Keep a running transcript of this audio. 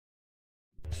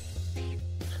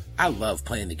I love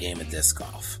playing the game of disc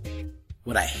golf.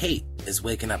 What I hate is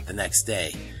waking up the next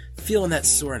day, feeling that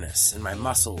soreness in my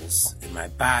muscles, in my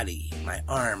body, my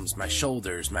arms, my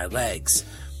shoulders, my legs.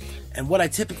 And what I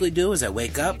typically do is I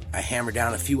wake up, I hammer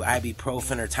down a few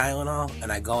ibuprofen or Tylenol,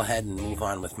 and I go ahead and move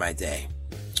on with my day.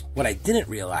 What I didn't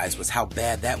realize was how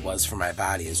bad that was for my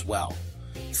body as well.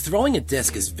 Throwing a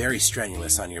disc is very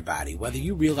strenuous on your body, whether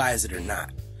you realize it or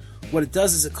not. What it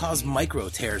does is it causes micro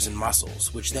tears in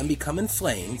muscles, which then become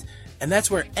inflamed, and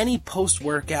that's where any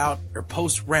post-workout or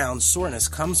post-round soreness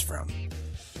comes from.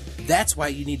 That's why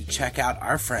you need to check out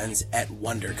our friends at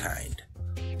Wonderkind.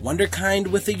 Wonderkind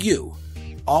with a U,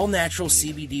 all natural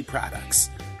CBD products.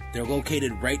 They're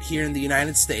located right here in the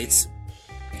United States,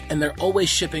 and they're always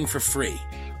shipping for free.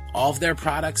 All of their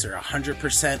products are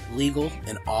 100% legal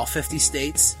in all 50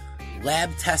 states,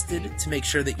 lab tested to make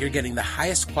sure that you're getting the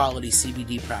highest quality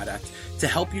CBD product to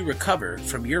help you recover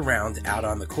from your round out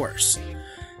on the course.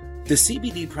 The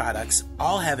CBD products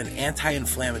all have an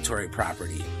anti-inflammatory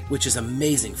property, which is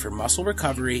amazing for muscle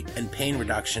recovery and pain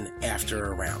reduction after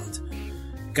a round.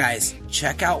 Guys,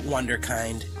 check out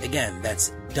Wonderkind. Again,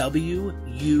 that's WUNDERKIND.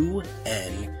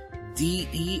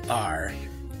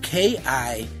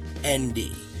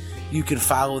 You can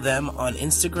follow them on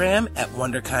Instagram at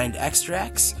Wonderkind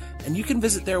Extracts, and you can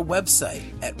visit their website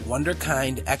at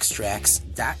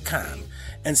wonderkindextracts.com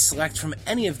and select from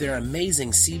any of their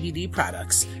amazing CBD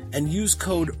products and use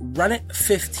code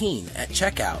RUNIT15 at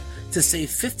checkout to save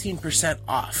 15%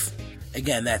 off.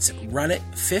 Again, that's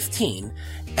RUNIT15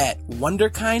 at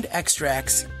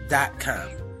wonderkindextracts.com.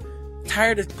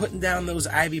 Tired of putting down those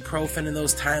ibuprofen and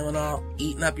those Tylenol,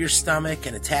 eating up your stomach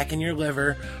and attacking your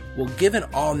liver? Well, give an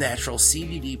all-natural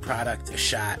CBD product a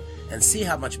shot and see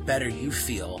how much better you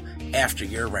feel after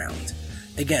your round.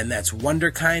 Again, that's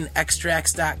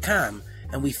wonderkindextracts.com,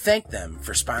 and we thank them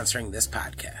for sponsoring this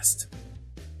podcast.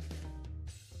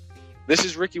 This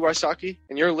is Ricky Wysocki,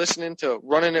 and you're listening to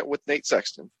Running It with Nate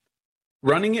Sexton.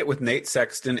 Running It with Nate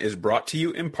Sexton is brought to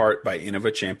you in part by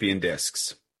Innova Champion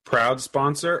Discs, proud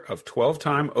sponsor of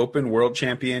 12-time Open World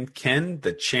Champion Ken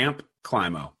the Champ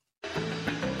Climo.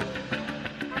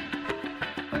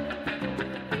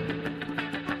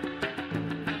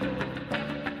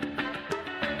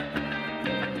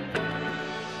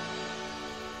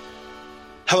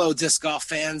 Hello, disc golf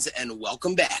fans, and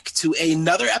welcome back to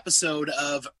another episode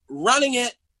of Running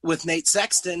It with Nate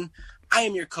Sexton. I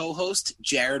am your co-host,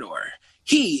 Jared Orr.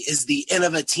 He is the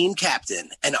Innova team captain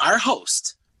and our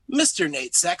host, Mr.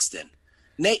 Nate Sexton.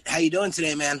 Nate, how you doing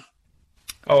today, man?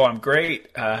 Oh, I'm great.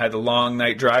 I had a long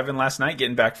night driving last night,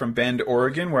 getting back from Bend,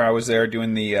 Oregon, where I was there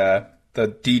doing the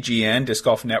DGN, Disc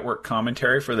Golf Network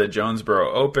commentary for the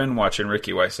Jonesboro Open, watching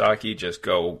Ricky Wysocki just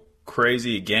go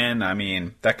crazy again. I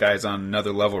mean, that guy's on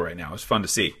another level right now. It was fun to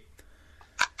see.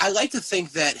 I like to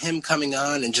think that him coming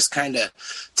on and just kind of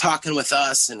talking with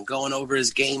us and going over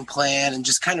his game plan and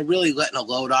just kind of really letting a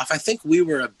load off, I think we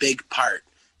were a big part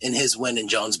in his win in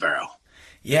Jonesboro.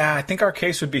 Yeah, I think our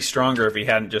case would be stronger if he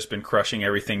hadn't just been crushing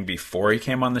everything before he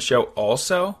came on the show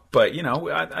also. But, you know,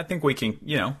 I think we can,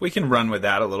 we can run with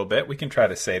that a little bit. We can try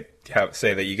to say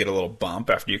that you get a little bump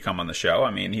after you come on the show.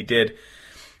 I mean, he did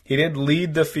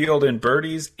lead the field in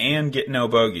birdies and get no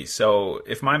bogeys. So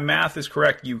if my math is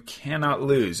correct, you cannot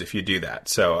lose if you do that.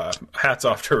 So hats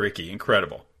off to Ricky.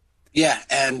 Incredible. Yeah,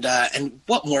 and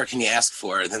what more can you ask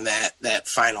for than that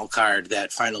final card,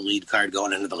 that final lead card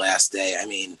going into the last day? I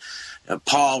mean,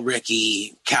 Paul,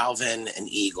 Ricky, Calvin, and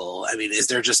Eagle. I mean, is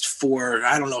there just four?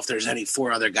 I don't know if there's any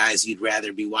four other guys you'd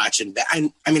rather be watching.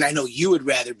 I mean, I know you would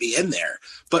rather be in there,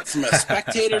 but from a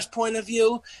spectator's point of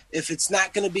view, if it's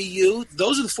not going to be you,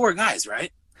 those are the four guys,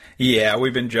 right? Yeah,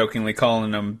 we've been jokingly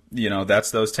calling them,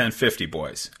 that's those 1050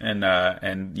 boys. And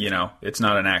it's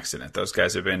not an accident. Those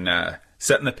guys have been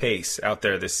setting the pace out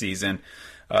there this season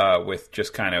with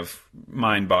just kind of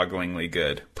mind-bogglingly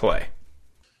good play.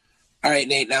 All right,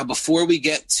 Nate, now before we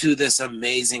get to this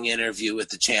amazing interview with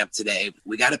the champ today,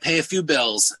 we got to pay a few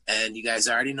bills, and you guys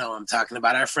already know I'm talking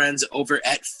about our friends over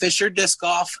at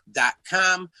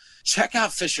FisherDiscGolf.com. Check out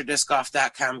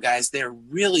FisherDiscGolf.com, guys. They're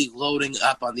really loading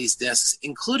up on these discs,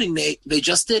 including Nate. They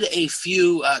just did a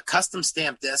few custom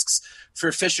stamp discs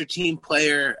for Fisher team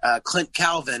player Clint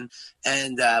Calvin,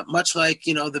 and much like,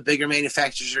 the bigger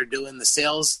manufacturers are doing, the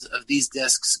sales of these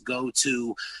discs go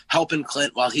to helping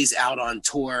Clint while he's out on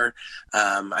tour.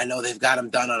 I know they've got them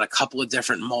done on a couple of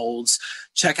different molds.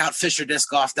 Check out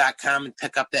FisherDiscGolf.com and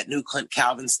pick up that new Clint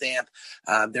Calvin stamp.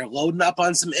 They're loading up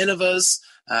on some Innovas.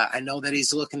 I know that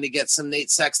he's looking to get some Nate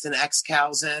Sexton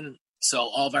X-Cals in. So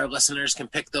all of our listeners can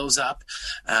pick those up,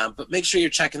 but make sure you're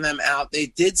checking them out. They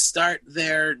did start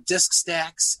their disc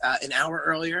stacks an hour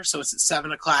earlier, so it's at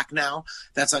 7 o'clock now.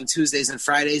 That's on Tuesdays and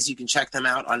Fridays. You can check them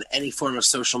out on any form of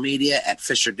social media at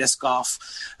Fisher Disc Golf.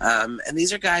 And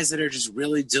these are guys that are just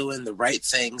really doing the right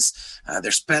things.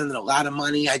 They're spending a lot of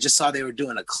money. I just saw they were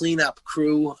doing a cleanup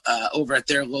crew over at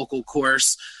their local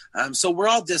course. So we're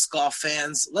all disc golf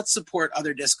fans. Let's support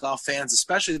other disc golf fans,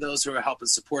 especially those who are helping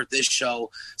support this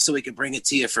show so we can bring it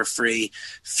to you for free.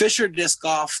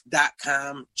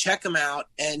 FisherDiscGolf.com. Check them out.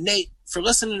 And Nate, for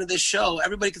listening to this show,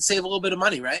 everybody can save a little bit of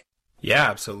money, right? Yeah,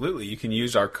 absolutely. You can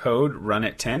use our code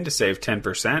RUNIT10 to save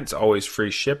 10%. It's always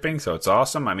free shipping, so it's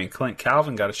awesome. I mean, Clint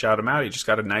Calvin, got to shout him out. He just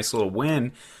got a nice little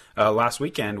win last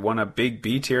weekend, won a big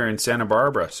B tier in Santa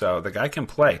Barbara. So the guy can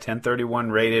play,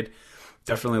 1031 rated.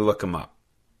 Definitely look him up.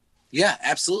 Yeah,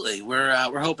 absolutely.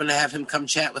 We're hoping to have him come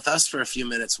chat with us for a few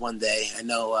minutes one day. I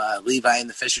know Levi and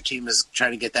the Fisher team is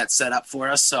trying to get that set up for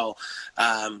us. So,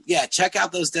 yeah, check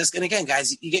out those discs. And again,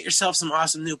 guys, you get yourself some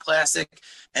awesome new plastic,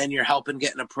 and you're helping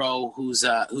getting a pro who's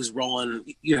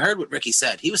rolling. You heard what Ricky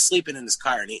said. He was sleeping in his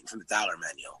car and eating from the dollar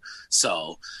menu.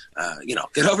 So,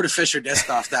 get over to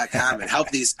FisherDiscGolf.com and help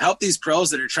these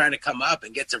pros that are trying to come up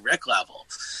and get to Rick level.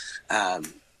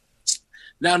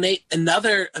 Now, Nate,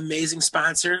 another amazing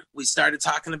sponsor. We started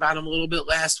talking about him a little bit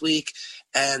last week,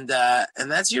 and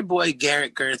that's your boy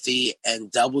Garrett Gurthie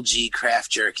and Double G Craft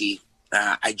Jerky.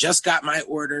 I just got my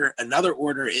another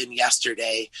order in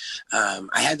yesterday.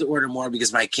 I had to order more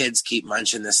because my kids keep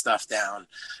munching this stuff down.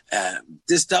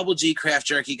 This Double G Craft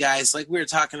Jerky, guys, like we were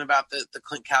talking about the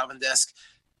Clint Calvin disc,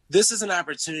 this is an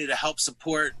opportunity to help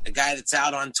support a guy that's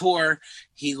out on tour.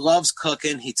 He loves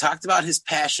cooking. He talked about his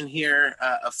passion here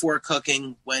for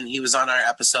cooking when he was on our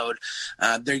episode.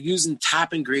 They're using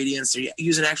top ingredients. They're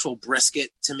using actual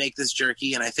brisket to make this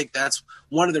jerky, and I think that's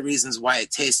one of the reasons why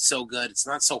it tastes so good. It's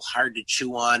not so hard to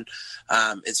chew on.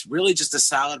 It's really just a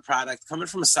solid product coming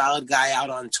from a solid guy out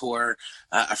on tour,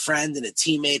 a friend and a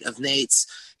teammate of Nate's.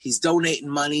 He's donating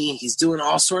money. He's doing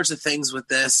all sorts of things with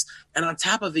this. And on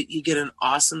top of it, you get an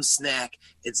awesome snack.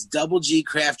 It's Double G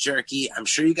Craft Jerky. I'm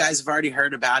sure you guys have already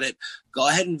heard about it. Go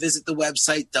ahead and visit the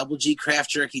website,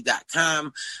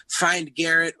 doublegcraftjerky.com. Find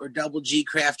Garrett or Double G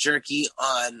Craft Jerky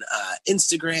on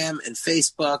Instagram and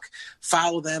Facebook.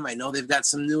 Follow them. I know they've got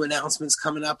some new announcements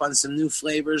coming up on some new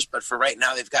flavors, but for right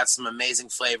now, they've got some amazing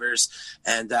flavors.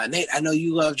 And Nate, I know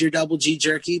you loved your Double G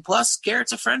Jerky. Plus,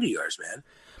 Garrett's a friend of yours, man.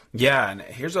 Yeah, and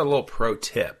here's a little pro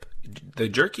tip. The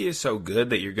jerky is so good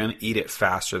that you're going to eat it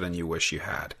faster than you wish you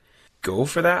had. Go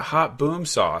for that hot boom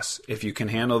sauce. If you can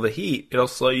handle the heat, it'll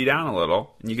slow you down a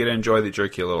little, and you get to enjoy the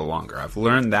jerky a little longer. I've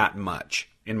learned that much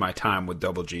in my time with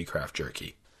Double G Craft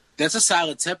Jerky. That's a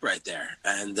solid tip right there.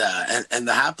 And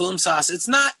the hot boom sauce, it's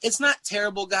not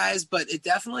terrible, guys, but it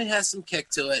definitely has some kick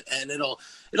to it, and it'll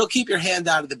keep your hand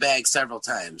out of the bag several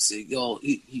times.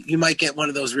 You might get one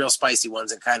of those real spicy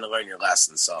ones and kind of learn your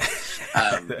lesson. So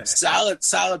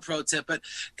solid pro tip. But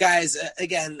guys,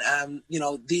 again,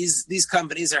 these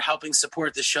companies are helping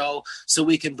support the show so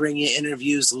we can bring you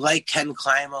interviews like Ken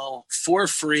Climo for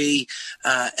free.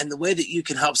 And the way that you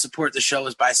can help support the show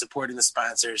is by supporting the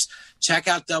sponsors. Check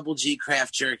out Double G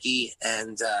Craft Jerky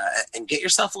and get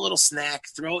yourself a little snack.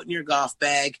 Throw it in your golf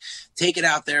bag. Take it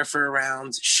out there for a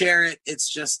round. Share it. It's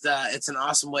just it's an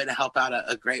awesome way to help out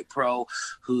a great pro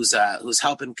who's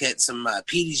helping get some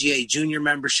PDGA junior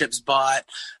memberships bought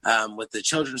with the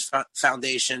Children's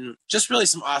Foundation. Just really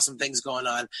some awesome things going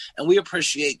on. And we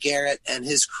appreciate Garrett and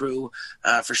his crew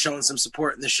for showing some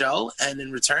support in the show. And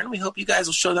in return, we hope you guys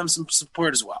will show them some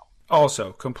support as well.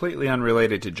 Also, completely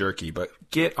unrelated to jerky, but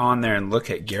get on there and look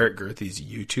at Garrett Gurthie's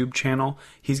YouTube channel.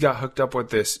 He's got hooked up with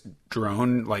this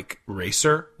drone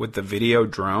racer with the video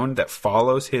drone that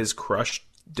follows his crushed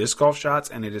disc golf shots,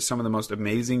 and it is some of the most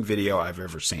amazing video I've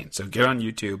ever seen. So get on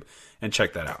YouTube and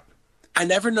check that out. I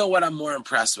never know what I'm more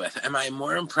impressed with. Am I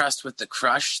more impressed with the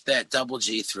crush that Double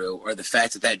G threw, or the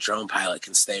fact that drone pilot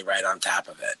can stay right on top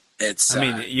of it?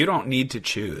 You don't need to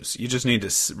choose. You just need to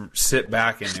sit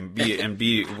back and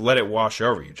let it wash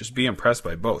over you. Just be impressed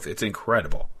by both. It's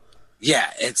incredible. Yeah,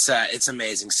 it's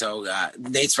amazing. So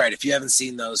Nate's right. If you haven't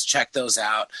seen those, check those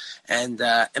out and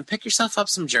pick yourself up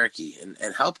some jerky and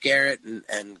help Garrett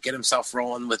and get himself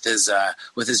rolling with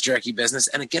his jerky business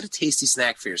and get a tasty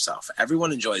snack for yourself.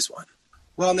 Everyone enjoys one.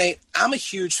 Well, Nate, I'm a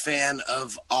huge fan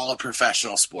of all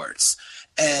professional sports.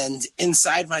 And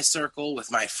inside my circle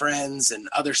with my friends and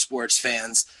other sports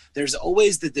fans, there's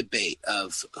always the debate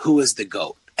of who is the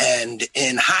GOAT. And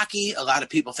in hockey, a lot of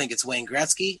people think it's Wayne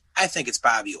Gretzky. I think it's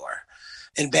Bobby Orr.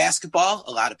 In basketball,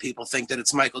 a lot of people think that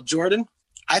it's Michael Jordan.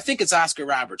 I think it's Oscar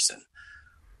Robertson.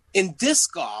 In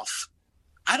disc golf,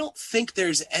 I don't think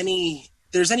there's any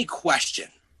question.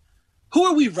 Who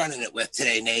are we running it with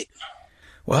today, Nate?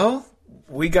 Well,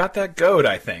 we got that goat,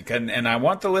 I think, and I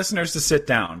want the listeners to sit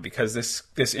down because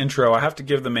this intro, I have to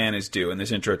give the man his due, and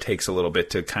this intro takes a little bit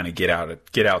to kind of get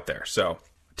out there. So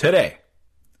today,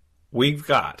 we've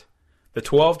got the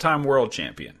 12-time world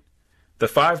champion, the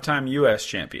 5-time U.S.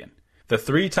 champion, the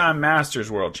 3-time Masters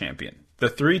world champion, the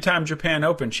 3-time Japan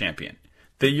Open champion,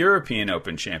 the European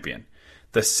Open champion,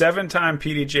 the 7-time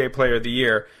PDGA Player of the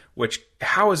Year, which,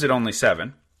 how is it only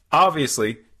 7?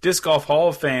 Obviously, Disc Golf Hall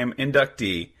of Fame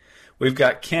inductee. We've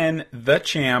got Ken the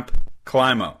Champ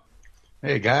Climo.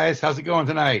 Hey guys, how's it going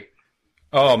tonight?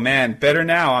 Oh man, better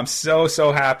now. I'm so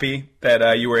happy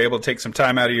that you were able to take some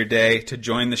time out of your day to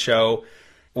join the show.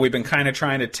 We've been kind of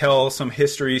trying to tell some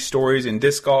history stories in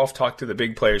disc golf, talk to the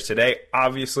big players today.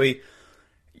 Obviously,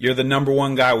 you're the number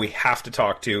one guy we have to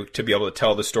talk to be able to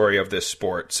tell the story of this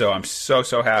sport. So I'm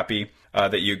so happy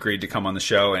that you agreed to come on the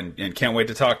show and can't wait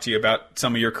to talk to you about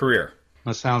some of your career.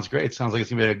 That sounds great. Sounds like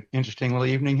it's going to be an interesting little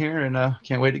evening here, and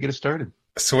can't wait to get it started.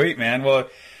 Sweet, man. Well,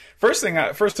 first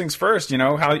things first,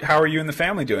 how are you and the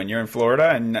family doing? You're in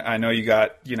Florida, and I know you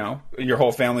got, your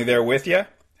whole family there with you.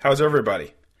 How's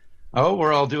everybody? Oh,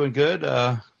 we're all doing good.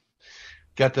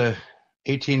 Got the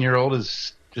 18-year-old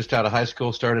is just out of high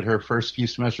school, started her first few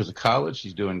semesters of college.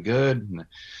 She's doing good. And the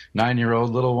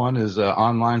 9-year-old little one is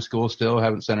online school still.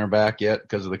 Haven't sent her back yet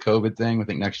because of the COVID thing. I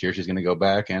think next year she's going to go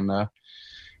back, and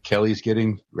Kelly's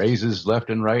getting raises left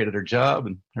and right at her job,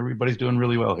 and everybody's doing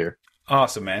really well here.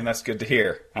 Awesome, man. That's good to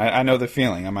hear. I know the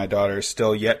feeling. And my daughter is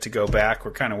still yet to go back.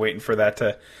 We're kind of waiting for that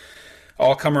to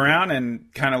all come around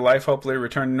and kind of life hopefully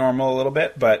return to normal a little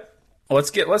bit. But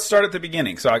let's start at the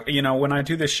beginning. So, when I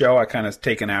do this show, I kind of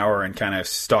take an hour and kind of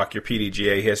stalk your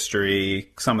PDGA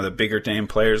history. Some of the bigger name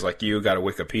players like you got a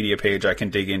Wikipedia page I can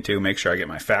dig into, make sure I get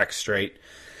my facts straight.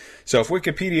 So if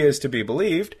Wikipedia is to be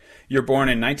believed, you're born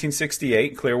in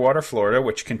 1968 in Clearwater, Florida,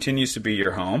 which continues to be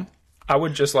your home. I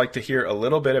would just like to hear a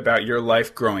little bit about your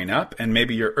life growing up and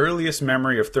maybe your earliest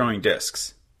memory of throwing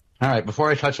discs. All right, before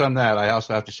I touch on that, I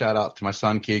also have to shout out to my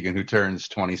son, Keegan, who turns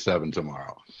 27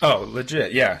 tomorrow. Oh,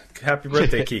 legit, yeah. Happy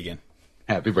birthday, Keegan.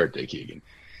 Happy birthday, Keegan.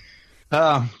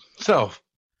 So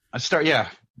I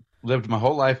lived my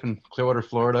whole life in Clearwater,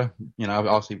 Florida. I've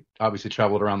obviously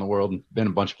traveled around the world and been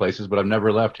a bunch of places, but I've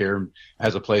never left here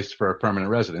as a place for a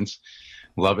permanent residence.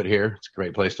 Love it here. It's a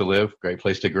great place to live, great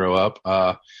place to grow up.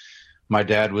 My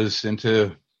dad was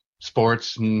into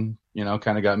sports and,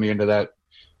 kind of got me into that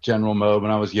general mode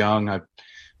when I was young. I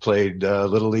played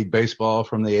Little League Baseball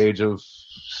from the age of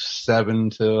 7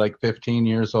 to 15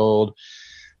 years old.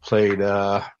 Played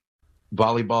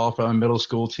volleyball from a middle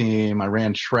school team. I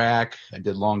ran track. I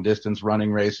did long distance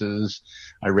running races.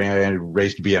 I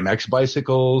raced BMX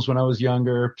bicycles when I was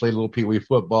younger. Played a little Pee Wee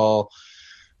football.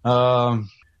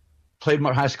 Played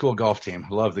my high school golf team.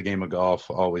 Loved the game of golf.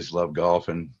 Always loved golf,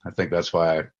 and I think that's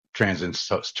why I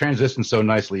transitioned so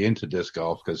nicely into disc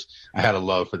golf, because I had a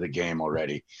love for the game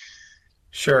already.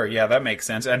 Sure, yeah, that makes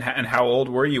sense. And how old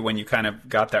were you when you kind of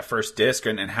got that first disc,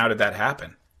 and how did that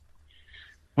happen?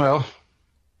 Well,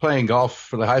 playing golf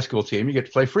for the high school team, you get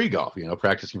to play free golf,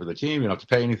 practicing for the team. You don't have to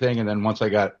pay anything. And then once I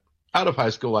got out of high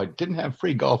school, I didn't have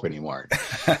free golf anymore.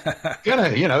 Kind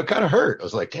of hurt. I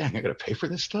was like, dang, I got to pay for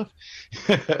this stuff.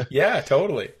 Yeah,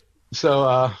 totally.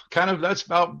 So that's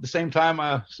about the same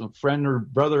time some friend or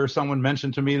brother or someone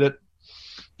mentioned to me that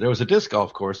there was a disc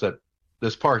golf course at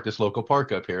this local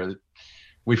park up here that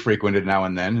we frequented now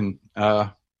and then.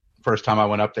 And first time I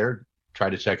went up there,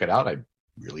 tried to check it out, I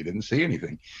really didn't see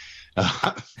anything.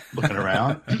 Looking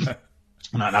around,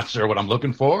 not sure what I'm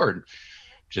looking for, and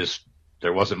just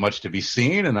there wasn't much to be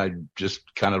seen, and I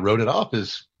just kind of wrote it off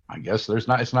as, I guess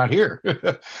it's not here.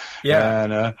 Yeah.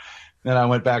 And then I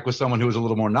went back with someone who was a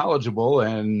little more knowledgeable,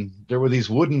 and there were these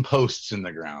wooden posts in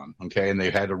the ground, okay, and they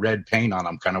had a red paint on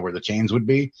them, kind of where the chains would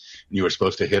be, and you were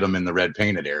supposed to hit them in the red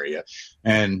painted area.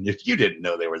 And if you didn't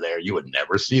know they were there, you would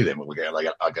never see them. Like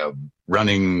a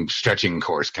running, stretching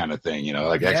course kind of thing,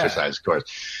 exercise course.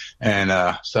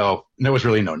 And so there was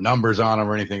really no numbers on them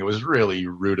or anything. It was really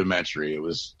rudimentary. It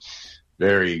was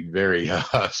very, very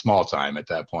small time at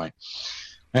that point.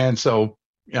 And so,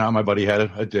 my buddy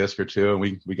had a disc or two,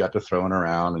 and we got to throwing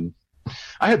around. And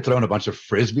I had thrown a bunch of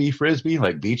frisbee,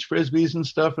 like beach frisbees and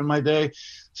stuff in my day.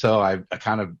 So I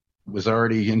kind of was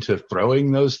already into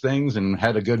throwing those things and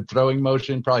had a good throwing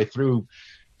motion. Probably threw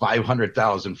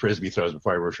 500,000 frisbee throws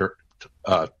before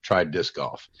I tried disc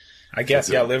golf. I guess,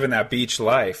 living that beach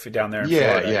life down there in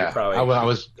Florida. Yeah. Probably...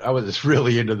 I was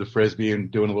really into the frisbee and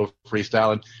doing a little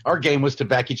freestyle. And our game was to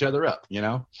back each other up,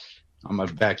 I'm going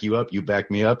to back you up. You back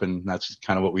me up. And that's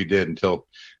kind of what we did until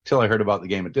I heard about the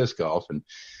game of disc golf. And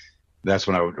that's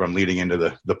when I'm leading into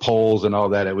the polls and all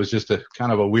that. It was just a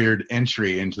kind of a weird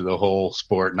entry into the whole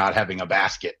sport, not having a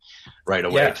basket right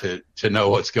away to know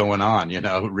what's going on,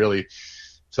 really.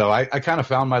 So I kind of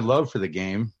found my love for the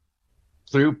game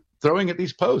through throwing at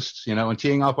these posts, and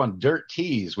teeing off on dirt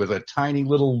tees with a tiny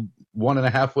little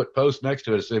 1.5 foot post next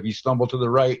to it. So if you stumble to the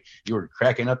right, you were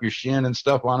cracking up your shin and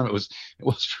stuff on them. It was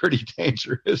pretty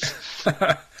dangerous.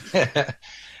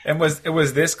 And was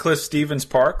this Cliff Stevens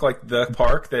Park, like the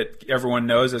park that everyone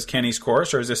knows as Kenny's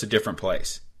Course, or is this a different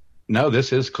place? No,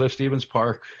 this is Cliff Stevens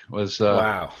Park. Was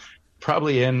wow.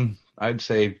 Probably in, I'd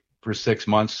say, for 6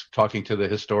 months, talking to the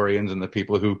historians and the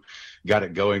people who got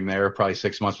it going there, probably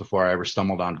 6 months before I ever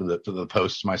stumbled onto the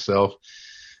posts myself.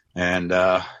 And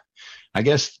I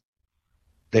guess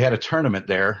they had a tournament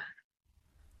there.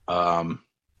 I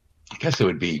guess it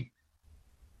would be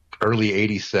early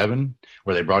 87,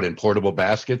 where they brought in portable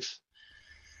baskets.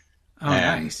 Oh,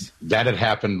 nice. That had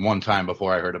happened one time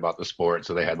before I heard about the sport.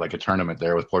 So they had like a tournament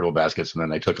there with portable baskets, and then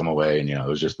they took them away, and it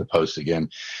was just the posts again.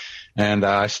 And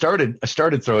I started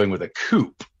throwing with a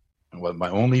coupe. It was my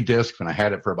only disc, and I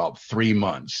had it for about 3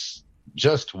 months.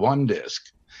 Just one disc.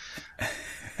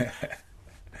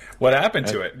 What happened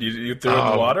to it? You threw it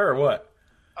in the water or what?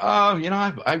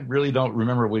 I really don't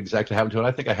remember what exactly happened to it.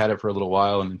 I think I had it for a little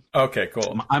while, and okay,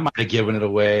 cool. I might have given it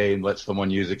away and let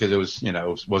someone use it because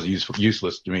it was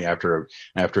useless to me after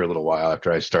a little while,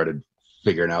 after I started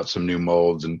figuring out some new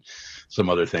molds and some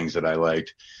other things that I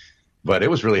liked. But it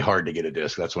was really hard to get a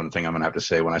disc. That's one thing I'm gonna have to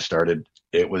say. When I started,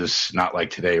 it was not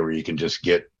like today where you can just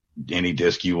get any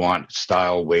disc you want,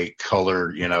 style, weight,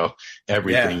 color,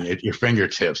 everything at your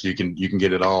fingertips. You can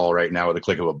get it all right now with a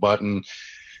click of a button.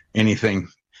 Anything.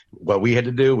 What we had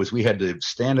to do was we had to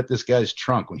stand at this guy's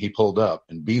trunk when he pulled up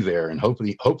and be there, and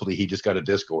hopefully he just got a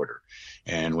disc order.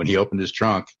 And when he opened his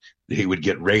trunk, he would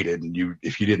get rated, and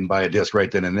if you didn't buy a disc right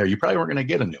then and there, you probably weren't going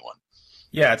to get a new one.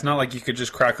 Yeah, it's not like you could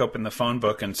just crack open the phone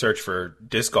book and search for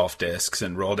disc golf discs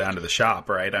and roll down to the shop,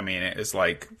 right? I mean, it's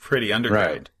like pretty underground.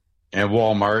 Right. And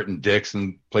Walmart and Dick's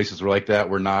and places like that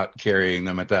were not carrying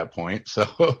them at that point. So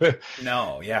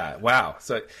no, yeah, wow.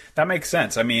 So that makes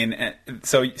sense. I mean,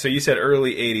 so you said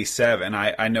early 87.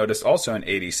 I noticed also in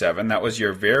 87 that was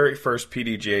your very first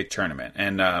PDGA tournament,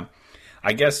 and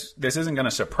I guess this isn't going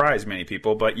to surprise many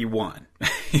people, but you won.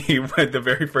 The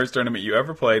very first tournament you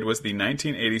ever played was the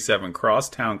 1987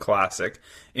 Crosstown Classic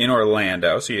in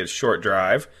Orlando. So you had a short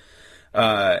drive.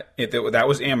 That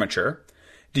was amateur.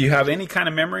 Do you have any kind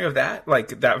of memory of that,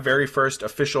 like that very first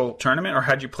official tournament, or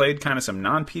had you played kind of some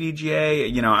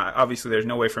non-PDGA? Obviously there's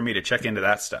no way for me to check into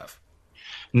that stuff.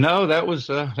 No, that was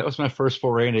my first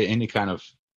foray into any kind of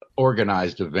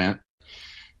organized event,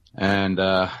 and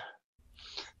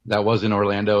that was in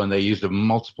Orlando, and they used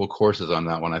multiple courses on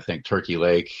that one. I think Turkey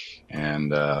Lake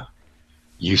and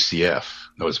UCF.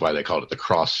 That was why they called it the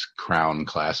Cross Crown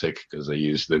Classic, because they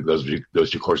used those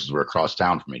two courses were across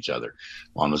town from each other.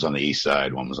 One was on the east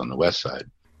side, one was on the west side.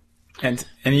 And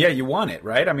yeah, you won it,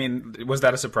 right? I mean, was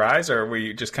that a surprise, or were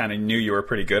you just kind of knew you were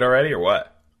pretty good already, or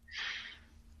what?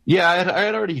 Yeah, I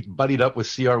had already buddied up with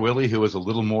C.R. Willie, who was a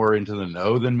little more into the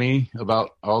know than me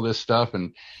about all this stuff,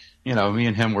 and me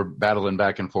and him were battling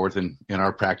back and forth in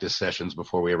our practice sessions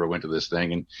before we ever went to this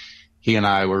thing, and he and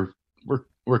I were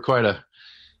quite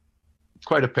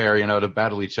a pair, to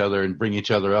battle each other and bring each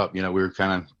other up. We were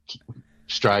kind of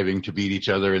striving to beat each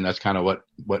other, and that's kind of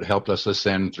what helped us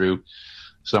ascend through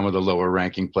some of the lower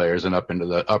ranking players and up into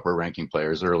the upper ranking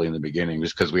players early in the beginning,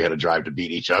 just because we had a drive to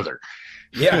beat each other.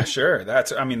 Yeah, sure.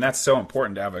 That's so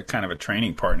important to have a kind of a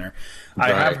training partner.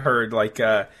 Right. I have heard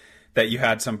that you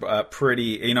had some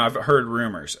pretty, I've heard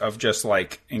rumors of just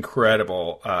like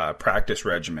incredible practice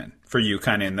regimen for you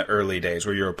kind of in the early days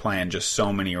where you were playing just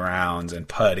so many rounds and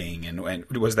putting. And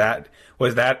was that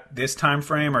this time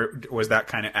frame, or was that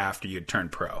kind of after you'd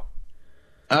turned pro?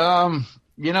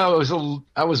 It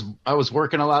was I was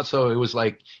working a lot, so it was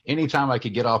like anytime I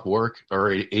could get off work,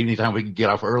 or anytime we could get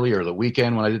off early, or the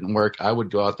weekend when I didn't work, I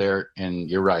would go out there, and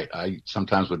you're right, I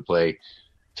sometimes would play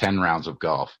 10 rounds of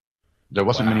golf. There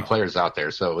wasn't many players out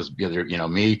there, so it was either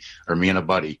me or me and a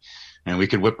buddy, and we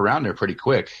could whip around there pretty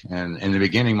quick. And in the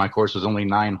beginning, my course was only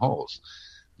 9 holes.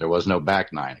 There was no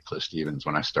back 9 at Cliff Stevens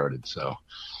when I started, so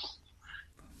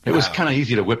it was kind of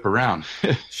easy to whip around.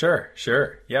 Sure.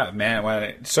 Yeah, man. Well,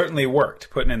 it certainly worked,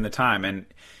 putting in the time, and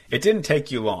it didn't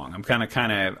take you long. I'm going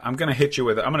to hit you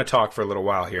with, I'm going to talk for a little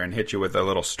while here and hit you with a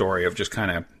little story of just kind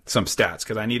of some stats,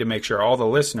 because I need to make sure all the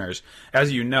listeners,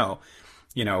 as you know,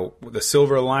 the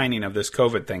silver lining of this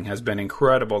COVID thing has been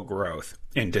incredible growth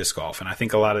in disc golf. And I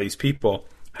think a lot of these people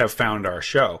have found our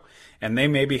show, and they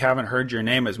maybe haven't heard your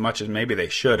name as much as maybe they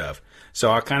should have.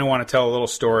 So I kind of want to tell a little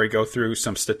story, go through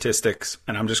some statistics,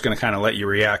 and I'm just going to kind of let you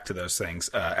react to those things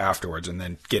afterwards, and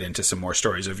then get into some more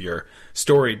stories of your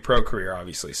storied pro career,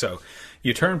 obviously. So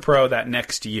you turn pro that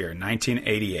next year,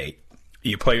 1988.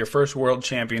 You play your first world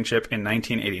championship in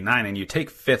 1989, and you take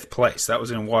 5th place. That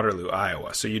was in Waterloo,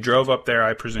 Iowa. So you drove up there,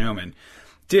 I presume, and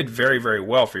did very, very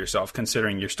well for yourself,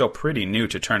 considering you're still pretty new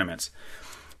to tournaments.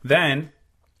 Then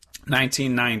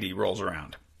 1990 rolls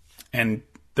around, and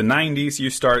the 90s, you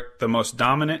start the most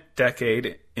dominant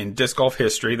decade in disc golf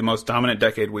history, the most dominant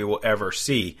decade we will ever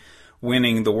see,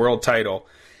 winning the world title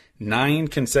 9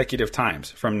 consecutive times,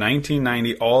 from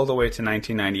 1990 all the way to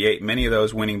 1998, many of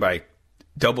those winning by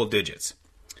double digits.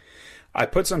 I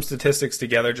put some statistics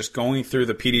together just going through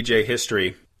the PDJ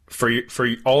history for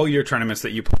all your tournaments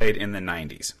that you played in the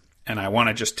 90s. And I want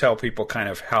to just tell people kind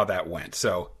of how that went.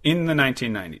 So in the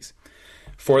 1990s,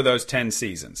 for those 10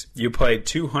 seasons, you played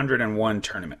 201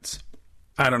 tournaments.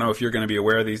 I don't know if you're going to be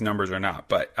aware of these numbers or not,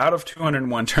 but out of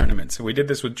 201 tournaments, we did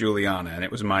this with Juliana, and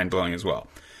it was mind-blowing as well.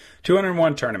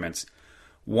 201 tournaments,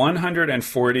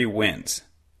 140 wins,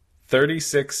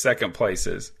 36 second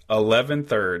places, 11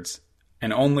 thirds,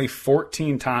 and only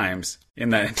 14 times in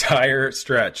that entire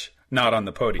stretch not on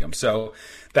the podium. So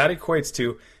that equates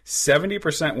to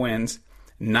 70% wins,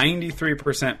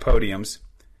 93% podiums,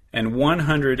 and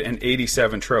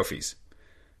 187 trophies.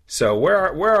 So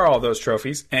where are all those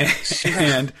trophies? And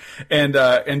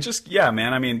just, yeah,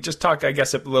 man, I mean, just talk, I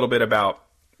guess, a little bit about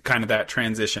kind of that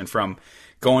transition from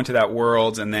going to that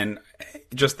Worlds and then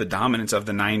just the dominance of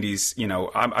the 90s. You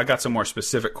know, I got some more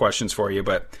specific questions for you,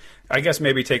 but I guess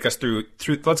maybe take us through,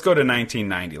 let's go to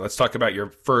 1990. Let's talk about your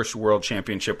first World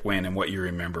Championship win and what you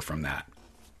remember from that.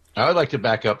 I would like to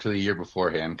back up to the year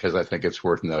beforehand because I think it's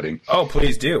worth noting. Oh,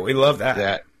 please do. We love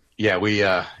that. Yeah, we in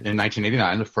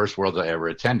 1989, the first Worlds I ever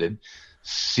attended,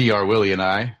 C.R. Willie and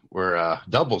I were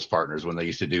doubles partners when they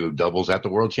used to do doubles at the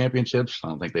World Championships. I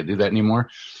don't think they do that anymore,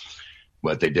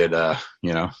 but they did.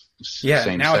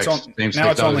 Same now sex,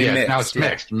 it's only mixed. Now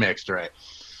it's mixed, right?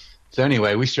 So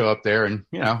anyway, we show up there, and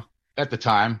at the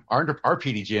time, our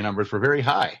PDGA numbers were very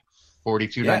high.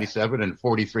 42.97 and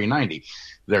 43.90.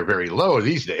 They're very low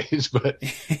these days, but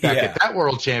back at that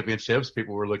World Championships,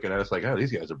 people were looking at us like, "Oh,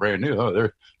 these guys are brand new. Oh,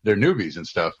 they're newbies and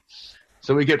stuff."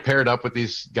 So we get paired up with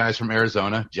these guys from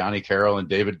Arizona, Johnny Carroll and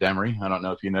David Demery. I don't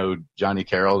know if you know Johnny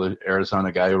Carroll, the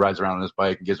Arizona guy who rides around on his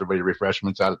bike and gives everybody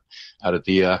refreshments out at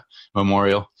the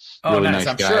memorial. Oh, really nice.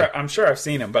 nice guy. I'm sure I've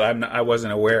seen him, but I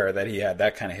wasn't aware that he had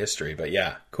that kind of history. But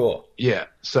yeah, cool. Yeah.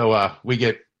 So we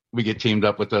get teamed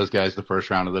up with those guys the first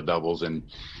round of the doubles, and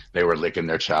they were licking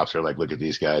their chops. They're like, "Look at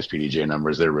these guys, PDJ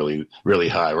numbers. They're really, really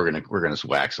high. We're gonna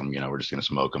wax them. We're just gonna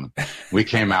smoke them." We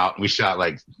came out, we shot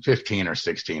like 15 or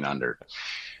 16 under,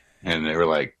 and they were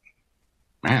like,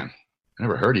 "Man, I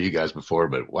never heard of you guys before,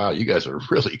 but wow, you guys are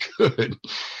really good."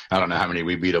 I don't know how many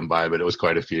we beat them by, but it was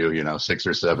quite a few. 6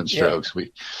 or 7 strokes.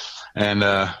 We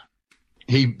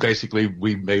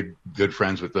made good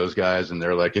friends with those guys, and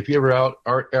they're like, "If you ever out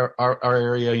our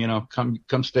area,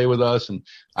 come stay with us." And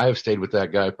I have stayed with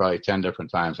that guy probably 10 different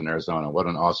times in Arizona. What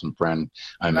an awesome friend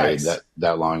I made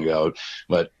that long ago.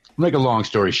 But to make a long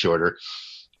story shorter,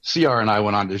 CR and I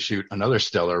went on to shoot another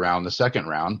stellar round, the second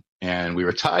round, and we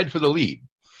were tied for the lead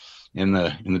in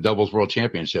the doubles World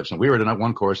Championships. And we were at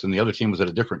one course, and the other team was at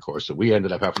a different course. So we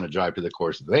ended up having to drive to the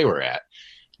course they were at,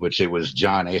 which it was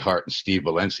John Ahart and Steve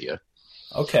Valencia.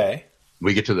 Okay.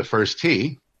 We get to the first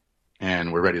tee,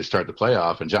 and we're ready to start the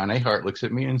playoff, and John Ahart looks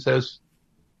at me and says,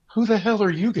 "Who the hell are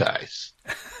you guys?"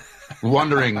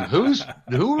 Wondering who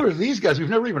are these guys we've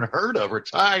never even heard of or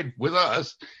tied with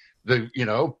us. The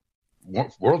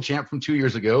world champ from 2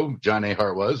 years ago, John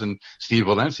Ahart was, and Steve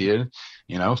Valencia,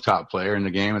 top player in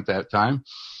the game at that time.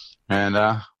 And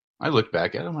I looked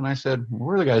back at him and I said,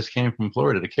 "We're the guys who came from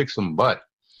Florida to kick some butt."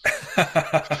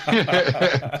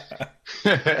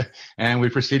 And we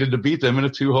proceeded to beat them in a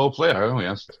 2-hole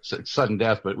playoff. Sudden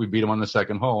death, but we beat them on the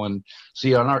second hole. And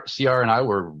CR and I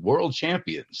were world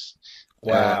champions.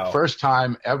 Wow! First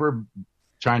time ever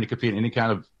trying to compete in any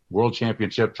kind of world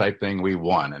championship type thing, we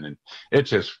won, and it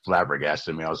just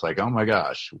flabbergasted me. I was like, "Oh my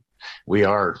gosh, we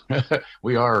are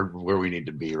where we need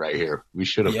to be right here. We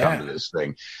should have come to this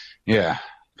thing." Yeah,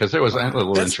 because there was a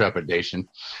little intrepidation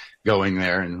going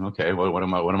there, and okay, what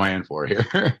am I in for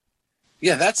here?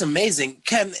 Yeah, that's amazing.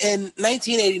 Ken, in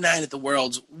 1989 at the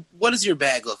Worlds, what does your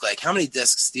bag look like? How many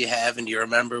discs do you have, and do you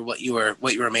remember what you were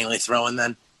mainly throwing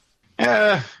then?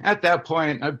 At that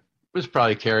point, I was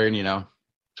probably carrying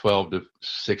 12 to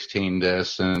 16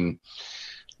 discs, and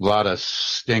A lot of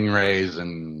Stingrays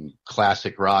and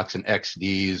classic rocks and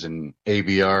XDs and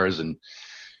ABRs and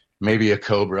maybe a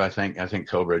Cobra. I think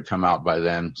Cobra had come out by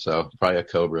then, so probably a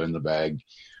Cobra in the bag.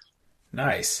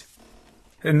 Nice.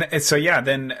 And so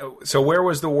so where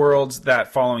was the Worlds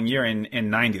that following year in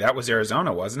 90? That was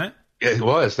Arizona, wasn't it? It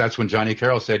was. That's when Johnny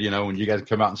Carroll said, when you guys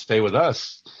come out and stay with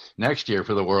us next year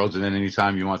for the Worlds, and then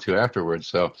anytime you want to afterwards.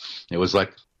 So it was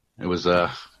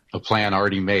a plan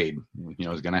already made. It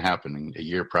was going to happen. And a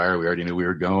year prior, we already knew we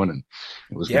were going, and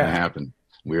it was going to happen.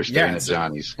 We were staying at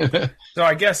Johnny's. So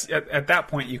I guess at that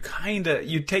point,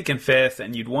 you'd taken fifth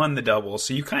and you'd won the doubles,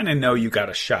 so you kind of know you got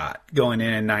a shot going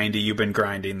in 90. You've been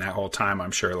grinding that whole time,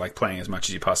 I'm sure, like playing as much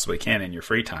as you possibly can in your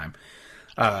free time.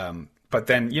 But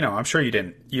then, I'm sure you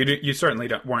didn't. You certainly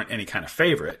weren't any kind of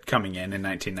favorite coming in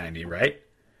 1990, right?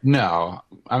 No,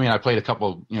 I mean, I played a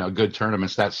couple, good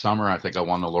tournaments that summer. I think I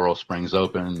won the Laurel Springs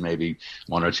Open, maybe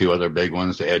one or two other big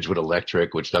ones, the Edgewood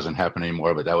Electric, which doesn't happen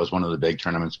anymore, but that was one of the big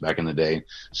tournaments back in the day,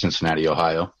 Cincinnati,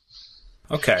 Ohio.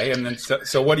 Okay, and then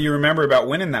so what do you remember about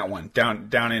winning that one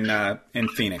down in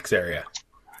Phoenix area?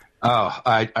 Oh,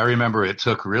 I remember it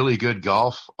took really good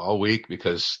golf all week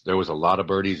because there was a lot of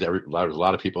birdies. There was a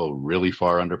lot of people really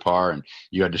far under par, and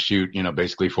you had to shoot,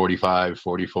 basically 45,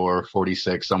 44,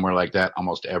 46, somewhere like that,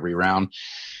 almost every round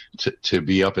to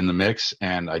be up in the mix.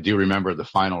 And I do remember the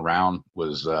final round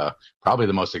was probably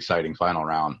the most exciting final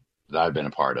round that I've been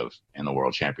a part of in the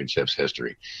World Championships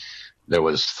history. There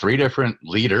was 3 different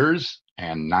leaders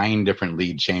and 9 different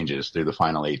lead changes through the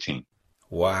final 18.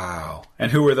 Wow.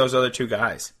 And who were those other 2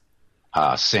 guys?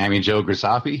 Sammy Joe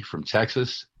Grisapi from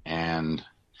Texas, and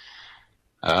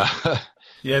yeah,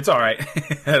 it's all right.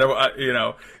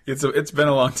 It's been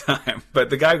a long time, but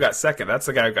the guy who got second, that's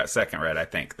the guy who got second, right? I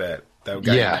think that guy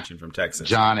you mentioned from Texas,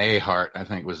 John Ahart, I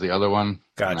think was the other one.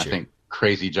 Gotcha. I think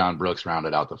Crazy John Brooks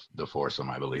rounded out the foursome,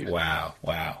 I believe. Wow.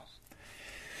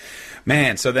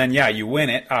 Man, so then you win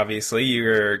it. Obviously,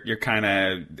 you're kind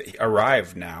of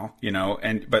arrived now,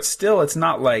 but still, it's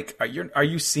not like are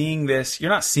you seeing this?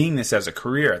 You're not seeing this as a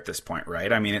career at this point,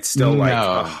 right? I mean, it's still like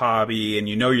a hobby, and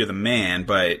you're the man,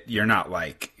 but you're not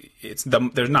like there's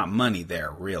not money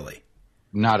there really.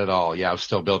 Not at all. Yeah, I was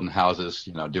still building houses,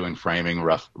 doing framing,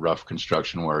 rough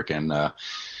construction work, and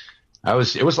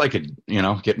it was like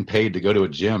getting paid to go to a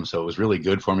gym. So it was really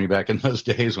good for me back in those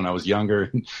days when I was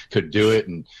younger and could do it.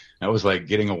 And that was like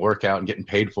getting a workout and getting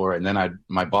paid for it. And then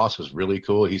my boss was really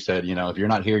cool. He said, if you're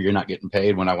not here, you're not getting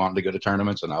paid, when I wanted to go to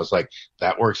tournaments. And I was like,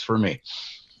 that works for me.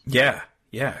 Yeah,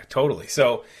 totally.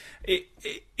 So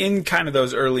in kind of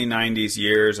those early 90s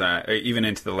years, even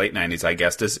into the late 90s, I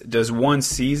guess, does one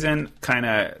season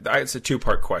it's a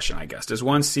 2-part question, I guess. Does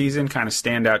one season kind of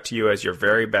stand out to you as your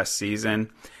very best season?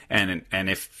 And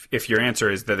if your answer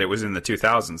is that it was in the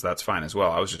 2000s, that's fine as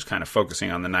well. I was just kind of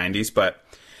focusing on the 90s. But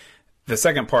the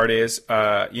second part is,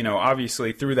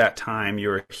 obviously through that time, you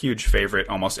were a huge favorite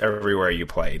almost everywhere you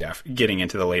played, getting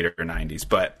into the later 90s.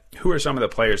 But who are some of the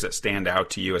players that stand out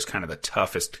to you as kind of the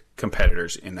toughest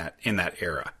competitors in that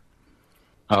era?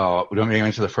 Oh, do you want me to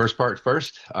answer the first part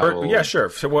first? Yeah, sure.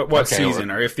 So what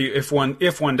season, or if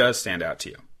one does stand out to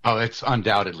you? Oh, it's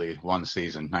undoubtedly one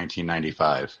season,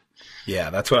 1995. Yeah,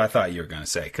 that's what I thought you were going to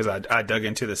say, because I dug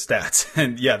into the stats.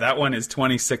 And yeah, that one is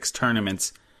 26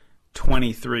 tournaments,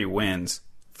 23 wins,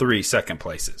 3 second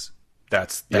places.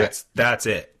 That's it. That's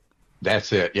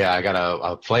it. Yeah, I got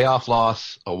a playoff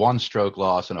loss, a 1-stroke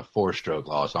loss, and a 4-stroke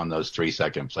loss on those 3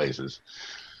 second places.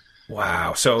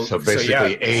 Wow. So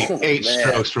basically eight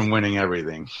strokes from winning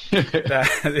everything. That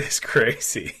is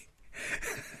crazy.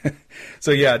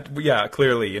 So yeah,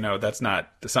 clearly, that's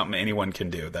not something anyone can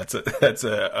do. That's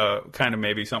a kind of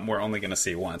maybe something we're only going to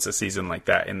see once, a season like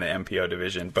that in the MPO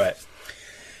division. But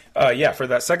for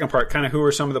that second part, kind of who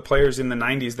are some of the players in the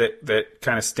 90s that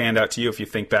kind of stand out to you if you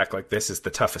think back, like, this is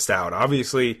the toughest out?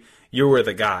 Obviously, you were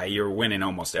the guy, you were winning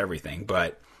almost everything,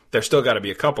 but there's still got to be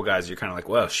a couple guys you're kind of like,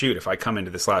 well, shoot, if I come into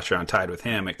this last round tied with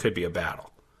him, it could be a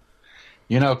battle.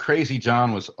 Crazy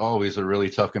John was always a really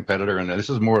tough competitor, and this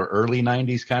is more early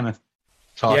 90s kind of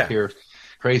talk here.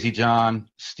 Crazy John,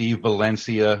 Steve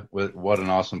Valencia, what an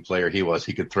awesome player he was.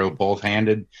 He could throw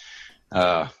both-handed,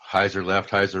 hyzer left,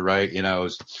 hyzer right. It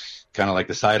was kind of like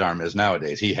the sidearm is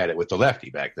nowadays. He had it with the lefty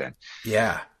back then.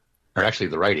 Yeah. Or actually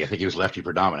the righty. I think he was lefty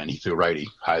predominant. He threw righty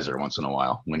hyzer once in a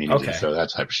while when he needed to throw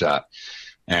that type of shot.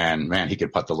 And, man, he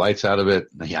could put the lights out of it.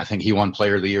 I think he won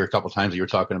Player of the Year a couple times that you were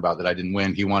talking about that I didn't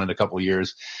win. He won it a couple of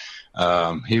years.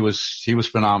 He was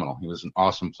phenomenal. He was an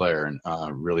awesome player, and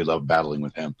really loved battling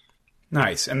with him.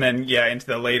 Nice. And then, into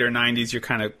the later 90s, you're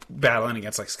kind of battling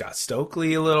against like Scott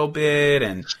Stokely a little bit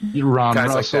and Ron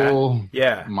guys Russell, like that.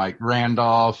 Yeah. Mike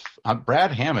Randolph,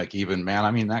 Brad Hammock even, man.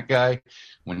 I mean, that guy,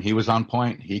 when he was on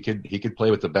point, he could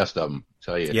play with the best of them.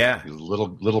 Tell you. Yeah. He was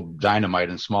little dynamite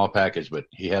in small package, but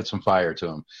he had some fire to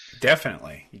him.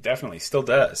 Definitely. He definitely still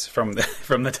does from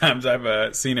the times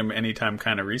I've seen him anytime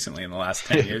kind of recently in the last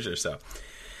 10 years or so.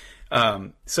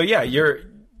 So yeah,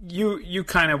 you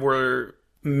kind of were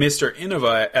Mr.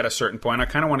 Innova at a certain point. I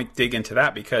kind of want to dig into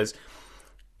that because,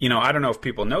 I don't know if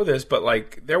people know this, but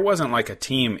like there wasn't like a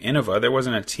team Innova. There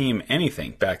wasn't a team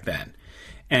anything back then.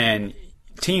 And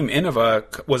Team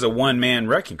Innova was a one-man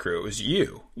wrecking crew. It was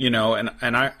you, and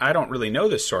I don't really know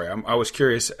this story. I was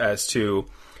curious as to,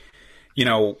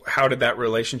 how did that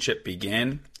relationship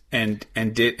begin? And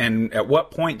at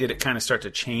what point did it kind of start to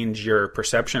change your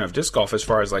perception of disc golf as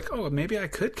far as like, oh, maybe I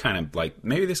could kind of like,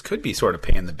 maybe this could be sort of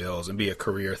paying the bills and be a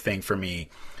career thing for me,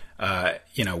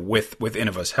 with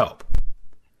Innova's help?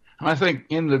 I think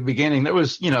in the beginning there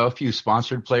was, a few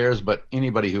sponsored players, but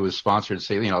anybody who was sponsored,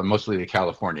 say, mostly the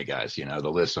California guys, the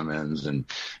Lissamans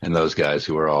and those guys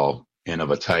who were all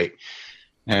Innova tight.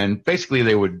 And basically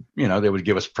they would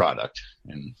give us product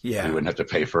and we wouldn't have to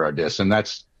pay for our discs. And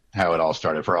that's how it all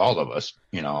started for all of us,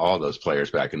 all those players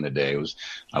back in the day.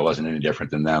 I wasn't any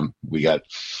different than them. We got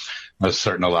a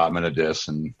certain allotment of discs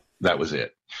and that was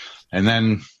it. And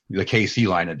then the KC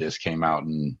line of discs came out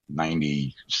in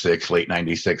 96, late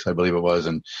 96, I believe it was.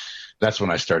 And that's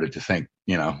when I started to think,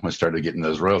 when I started getting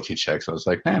those royalty checks, I was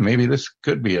like, man, maybe this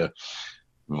could be a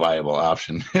viable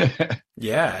option.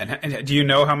 Yeah. And do you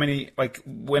know how many, like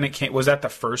when it came, was that the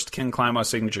first Ken Climo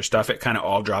signature stuff? It kind of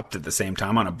all dropped at the same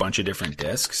time on a bunch of different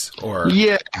discs or?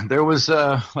 Yeah, there was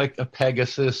like a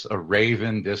Pegasus, a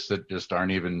Raven discs that just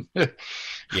aren't even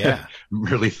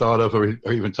really thought of or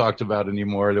even talked about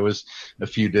anymore. There was a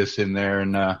few discs in there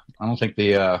and I don't think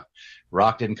the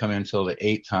Rock didn't come in until the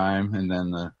 8 time and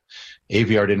then the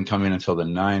AVR didn't come in until the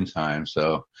 9 time.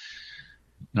 So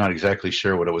not exactly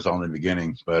sure what it was all in the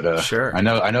beginning, but sure. I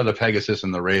know the Pegasus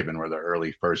and the Raven were the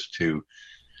early first 2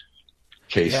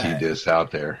 KC discs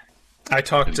out there. I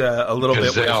talked a little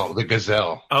bit with the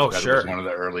Gazelle. Oh, that sure. was one of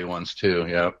the early ones too.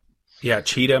 Yep. Yeah,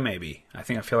 Cheetah maybe. I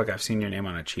feel like I've seen your name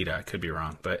on a Cheetah. I could be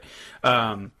wrong, but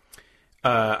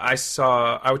I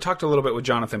talked a little bit with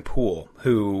Jonathan Poole,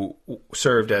 who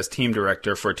served as team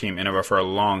director for Team Innova for a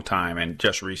long time and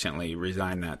just recently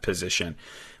resigned that position.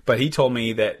 But he told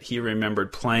me that he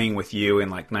remembered playing with you in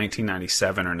like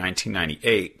 1997 or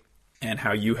 1998 and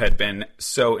how you had been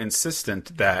so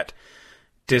insistent that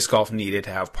disc golf needed to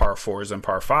have par 4s and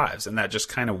par 5s, and that just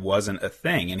kind of wasn't a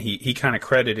thing. And he kind of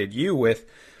credited you with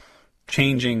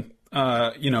changing,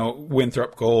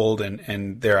 Winthrop Gold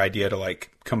and their idea to like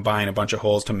combine a bunch of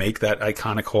holes to make that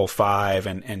iconic hole 5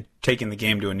 and taking the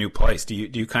game to a new place. Do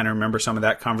you kind of remember some of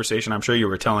that conversation? I'm sure you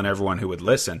were telling everyone who would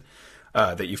listen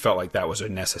that you felt like that was a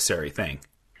necessary thing.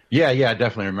 Yeah, I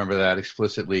definitely remember that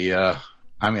explicitly.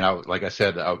 Like I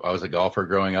said, I was a golfer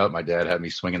growing up. My dad had me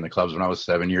swinging the clubs when I was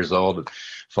 7 years old and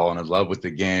falling in love with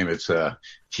the game. It's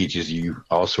teaches you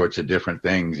all sorts of different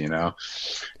things,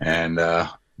 and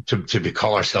to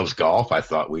call ourselves golf, I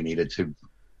thought we needed to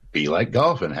be like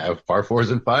golf and have par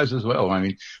 4s and 5s as well. I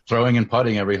mean, throwing and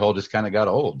putting every hole just kind of got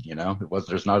old,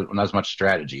 there's not as much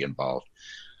strategy involved.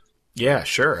 Yeah,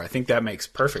 sure. I think that makes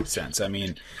perfect sense. I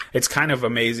mean, it's kind of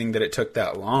amazing that it took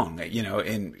that long,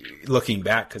 in looking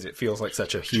back, because it feels like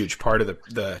such a huge part of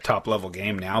the top level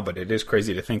game now, but it is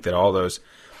crazy to think that all those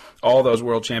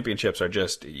world championships are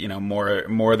just,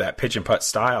 more that pitch and putt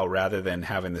style rather than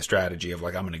having the strategy of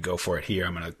like, I'm going to go for it here,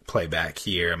 I'm going to play back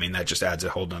here. I mean, that just adds a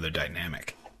whole nother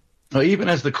dynamic. Well, even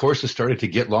as the courses started to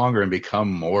get longer and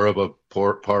become more of a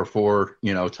par 4,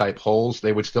 type holes,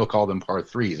 they would still call them par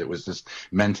 3s. It was this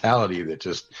mentality that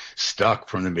just stuck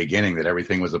from the beginning that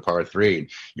everything was a par 3.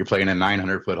 You're playing a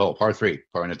 900-foot hole, par 3,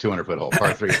 par in a 200-foot hole,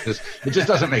 par 3. It just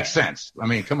doesn't make sense. I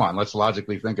mean, come on, let's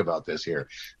logically think about this here.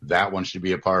 That one should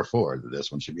be a par 4.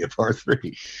 This one should be a par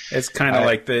 3. It's kind of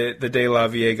like the De La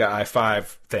Viega I-5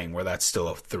 thing where that's still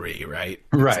a 3, right?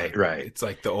 Right. It's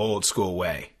like the old school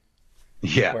way.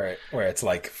 Yeah. Where it's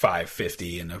like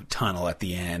 550 and a tunnel at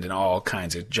the end and all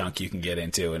kinds of junk you can get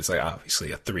into. And it's like,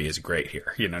 obviously a 3 is great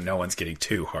here. No one's getting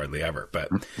 2 hardly ever,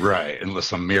 but. Right. Unless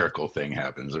some miracle thing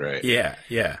happens, right?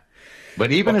 Yeah.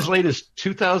 But even as late as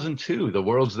 2002, the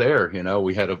world's there.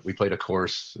 We played a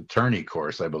tourney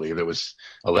course, I believe. It was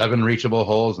 11 reachable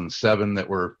holes and 7 that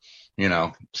were,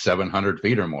 700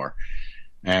 feet or more.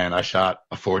 And I shot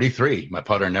a 43. My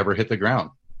putter never hit the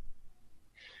ground.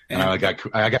 And I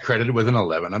got credited with an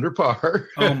 11 under par.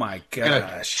 Oh my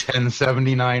gosh.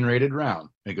 1079 rated round,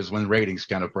 because when ratings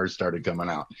kind of first started coming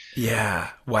out. Yeah.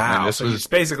 Wow. This was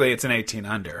basically it's an 18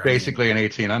 under. Basically an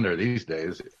 18 under these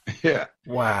days. Yeah.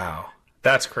 Wow.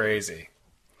 That's crazy.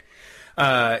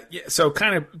 So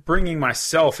kind of bringing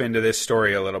myself into this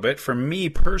story a little bit, for me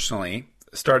personally,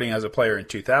 starting as a player in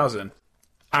 2000,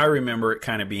 I remember it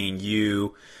kind of being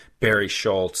you, Barry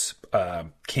Schultz,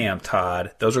 Cam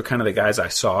Todd. Those were kind of the guys I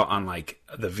saw on like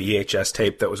the VHS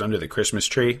tape that was under the Christmas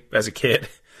tree as a kid.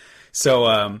 So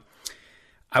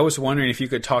I was wondering if you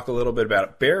could talk a little bit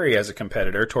about Barry as a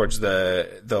competitor towards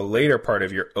the later part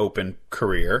of your Open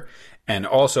career. And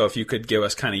also if you could give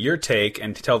us kind of your take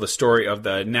and tell the story of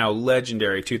the now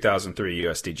legendary 2003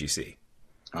 USDGC.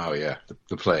 Oh, yeah.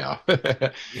 The playoff.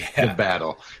 The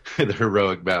battle. The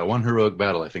heroic battle. One heroic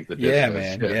battle, I think.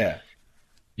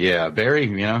 Yeah, Barry,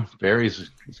 Barry's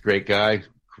a great guy,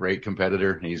 great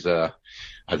competitor. He's, I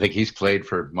think he's played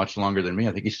for much longer than me.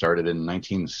 I think he started in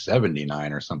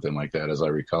 1979 or something like that, as I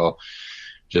recall.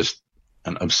 Just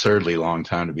an absurdly long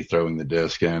time to be throwing the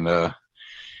disc. And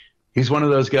he's one of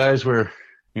those guys where,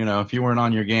 if you weren't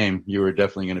on your game, you were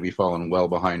definitely going to be falling well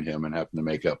behind him and having to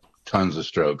make up tons of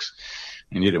strokes.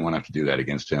 And you didn't want to have to do that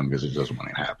against him because it doesn't want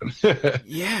to happen.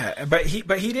 Yeah, but he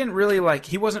didn't really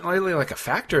he wasn't really like a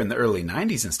factor in the early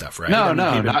 90s and stuff, right? No,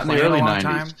 not in the early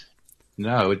 90s.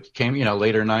 No, it came,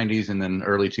 later 90s and then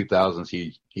early 2000s.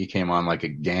 He came on like a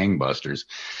gangbusters.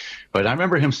 But I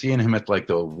remember seeing him at like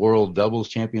the World Doubles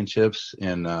Championships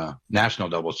and National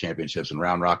Doubles Championships in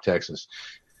Round Rock, Texas,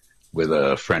 with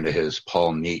a friend of his,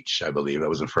 Paul Nietzsche, I believe. That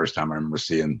was the first time I remember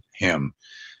seeing him.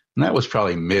 And that was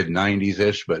probably mid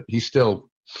 90s-ish, but he still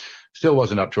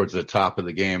wasn't up towards the top of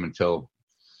the game until,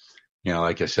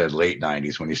 like I said, late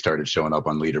 90s when he started showing up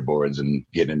on leaderboards and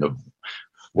getting into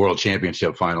world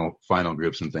championship final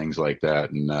groups and things like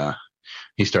that. And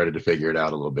he started to figure it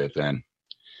out a little bit then.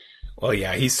 Well,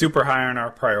 yeah, he's super high on our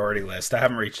priority list. I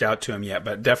haven't reached out to him yet,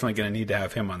 but definitely going to need to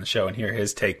have him on the show and hear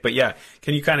his take. But yeah,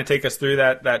 can you kind of take us through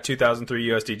that 2003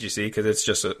 USDGC? Because it's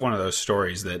just one of those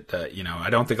stories that, I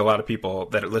don't think a lot of people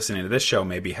that are listening to this show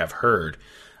maybe have heard,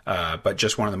 but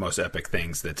just one of the most epic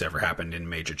things that's ever happened in a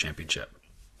major championship.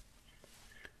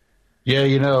 Yeah,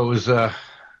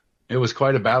 it was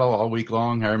quite a battle all week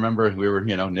long. I remember we were,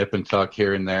 nip and tuck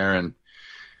here and there, and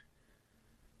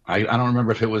I don't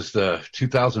remember if it was the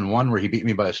 2001 where he beat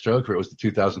me by a stroke or it was the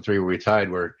 2003 where we tied,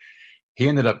 where he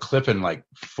ended up clipping like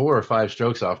 4 or 5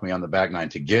 strokes off me on the back nine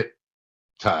to get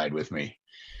tied with me.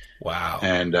 Wow.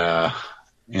 And, I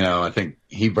think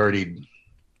he birdied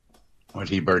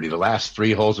the last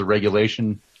 3 holes of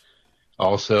regulation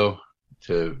also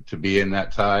to be in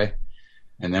that tie.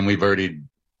 And then we birdied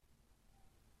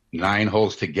 9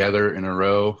 holes together in a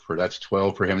row that's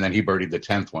 12 for him. And then he birdied the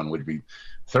 10th one, would be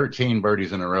 13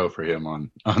 birdies in a row for him on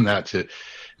that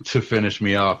to finish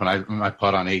me off. And I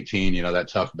putt on 18, that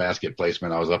tough basket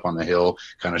placement. I was up on the hill,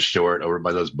 kind of short over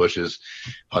by those bushes,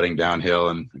 putting downhill,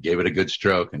 and gave it a good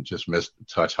stroke and just missed a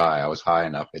touch high. I was high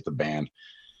enough, hit the band.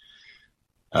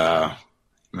 It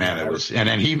was, and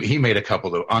then he made a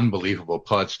couple of unbelievable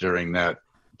putts during that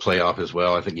playoff as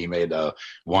well. I think he made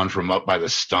one from up by the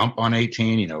stump on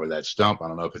 18, where that stump, I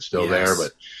don't know if it's still there,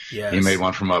 but he made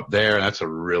one from up there, and that's a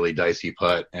really dicey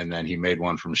putt. And then he made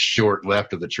one from short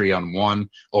left of the tree on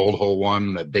old hole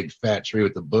 1, that big fat tree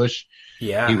with the bush.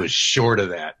 Yeah. He was short of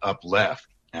that up left,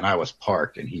 and I was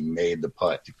parked, and he made the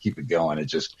putt to keep it going. It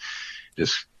just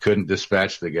couldn't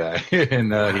dispatch the guy.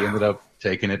 And he ended up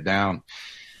taking it down.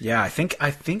 Yeah, I think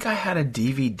I had a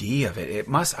DVD of it. It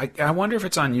must. I wonder if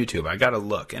it's on YouTube. I got to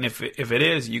look. And if it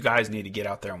is, you guys need to get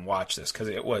out there and watch this because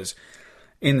it was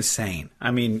insane. I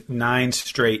mean, 9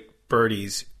 straight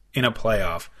birdies in a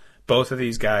playoff. Both of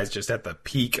these guys just at the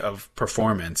peak of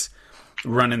performance,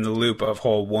 running the loop of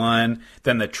hole 1,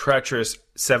 then the treacherous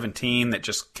 17 that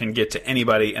just can get to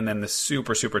anybody, and then the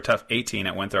super, super tough 18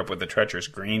 at Winthrop with the treacherous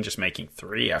green, just making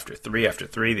 3 after 3 after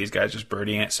 3. These guys just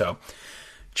birdieing it. So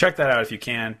check that out if you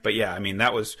can. But yeah, I mean,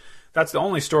 that's the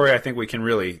only story I think we can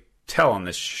really tell on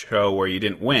this show where you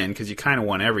didn't win, because you kind of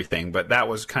won everything. But that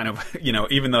was kind of,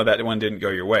 even though that one didn't go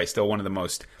your way, still one of the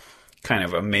most kind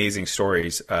of amazing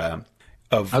stories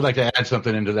I'd like to add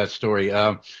something into that story.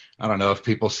 I don't know if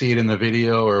people see it in the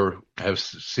video or have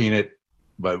seen it,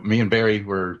 but me and Barry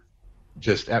were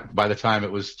by the time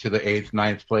it was to the 8th,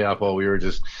 9th playoff hole, we were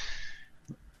just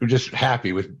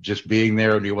happy with just being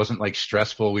there, and it wasn't like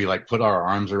stressful. We put our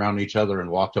arms around each other and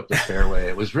walked up the fairway.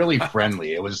 It was really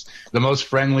friendly. It was the most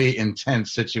friendly,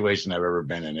 intense situation I've ever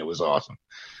been in. It was awesome.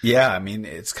 Yeah, I mean,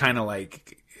 it's kind of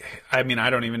like I mean, I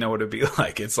don't even know what it'd be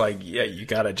like. It's like, yeah, you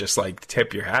got to just like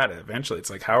tip your hat eventually. It's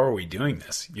like, how are we doing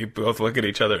this? You both look at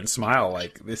each other and smile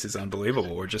like, this is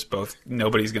unbelievable. We're just both,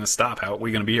 nobody's going to stop. How are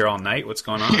we going to be here all night? What's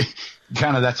going on?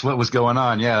 Kind of, that's what was going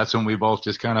on. Yeah, that's when we both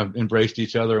just kind of embraced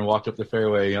each other and walked up the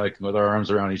fairway, like with our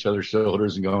arms around each other's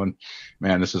shoulders and going,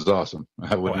 man, this is awesome.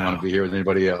 I wouldn't want to be here with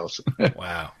anybody else.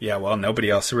 Wow. Yeah, well, nobody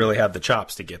else really had the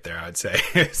chops to get there, I'd say.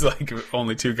 It's like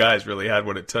only two guys really had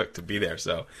what it took to be there.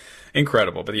 So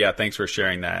incredible. But yeah, thanks for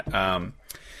sharing that.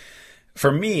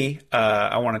 For me,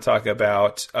 I want to talk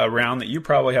about a round that you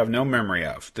probably have no memory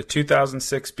of, the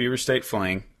 2006 Beaver State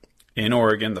Fling in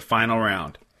Oregon, the final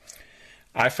round.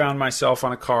 I found myself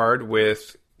on a card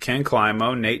with Ken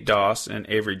Climo, Nate Doss, and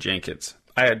Avery Jenkins.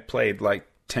 I had played like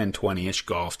 10, 20-ish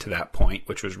golf to that point,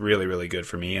 which was really, really good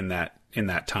for me in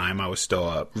that time. I was still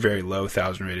a very low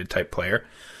 1,000 rated type player,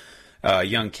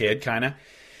 young kid kind of.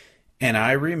 And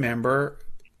I remember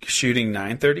shooting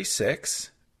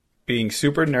 936, being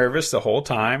super nervous the whole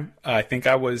time. I think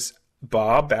I was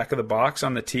Bob, back of the box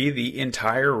on the tee the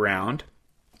entire round.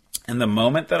 And the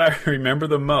moment that I remember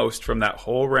the most from that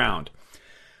whole round,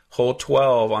 hole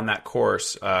 12 on that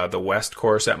course, the west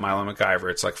course at Milo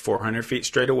McIver. It's like 400 feet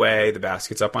straight away. The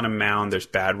basket's up on a mound. There's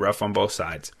bad rough on both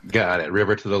sides. Got it.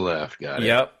 River to the left. Got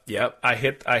it. Yep. I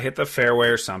hit the fairway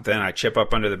or something. I chip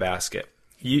up under the basket.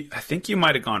 I think you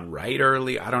might have gone right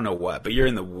early. I don't know what, but you're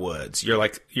in the woods. You're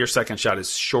like, your second shot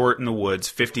is short in the woods,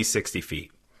 50, 60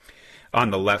 feet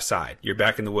on the left side. You're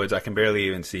back in the woods. I can barely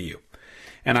even see you.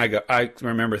 And I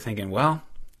remember thinking, well,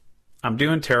 I'm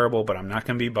doing terrible, but I'm not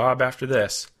going to be Bob after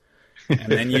this.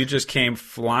 And then you just came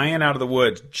flying out of the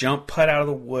woods, jump putt out of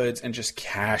the woods, and just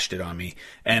cashed it on me.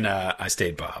 And I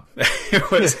stayed Bob.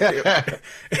 It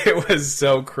was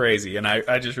so crazy. And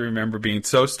I just remember being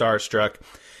so starstruck.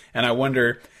 And I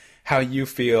wonder how you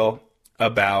feel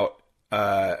about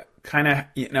kind of,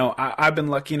 I've been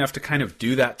lucky enough to kind of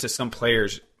do that to some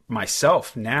players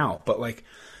myself now. But like,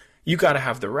 you got to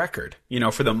have the record,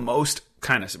 for the most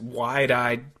kind of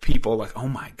wide-eyed people, like, oh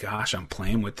my gosh, I'm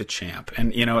playing with the champ.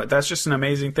 And, that's just an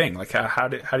amazing thing. Like, how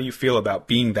do you feel about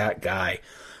being that guy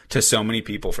to so many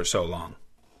people for so long?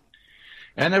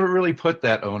 I never really put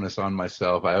that onus on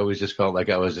myself. I always just felt like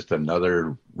I was just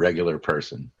another regular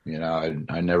person.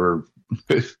 I never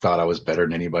thought I was better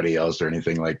than anybody else or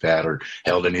anything like that, or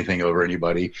held anything over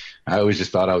anybody. I always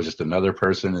just thought I was just another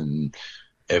person, and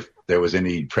if there was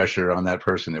any pressure on that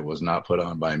person, it was not put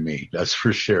on by me. That's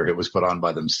for sure. It was put on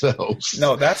by themselves.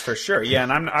 No, that's for sure. Yeah,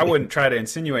 and I wouldn't try to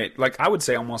insinuate. Like, I would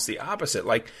say almost the opposite.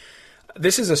 Like,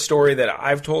 this is a story that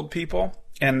I've told people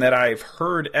and that I've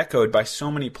heard echoed by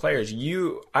so many players.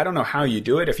 I don't know how you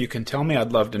do it. If you can tell me,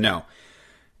 I'd love to know.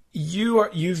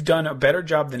 You've done a better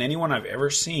job than anyone I've ever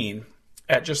seen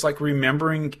at just like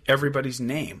remembering everybody's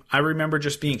name. I remember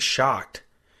just being shocked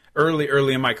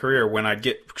early in my career when I'd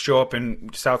show up in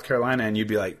South Carolina and you'd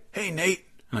be like, "Hey, Nate,"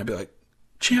 and I'd be like,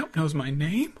 "Champ knows my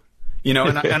name,"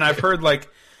 and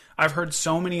I've heard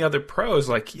so many other pros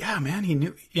like, "Yeah, man, he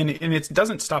knew," and it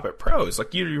doesn't stop at pros.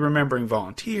 Like, you're remembering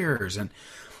volunteers, and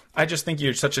I just think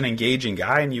you're such an engaging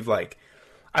guy, and you've like,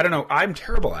 I don't know, I'm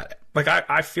terrible at it. Like,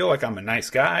 I feel like I'm a nice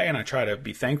guy, and I try to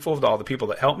be thankful to all the people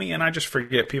that help me, and I just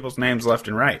forget people's names left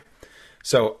and right.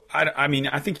 So, I mean,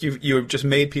 I think you've just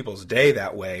made people's day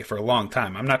that way for a long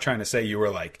time. I'm not trying to say you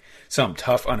were like some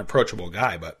tough, unapproachable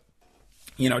guy, but,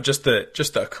 just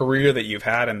the career that you've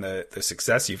had and the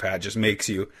success you've had just makes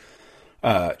you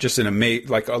just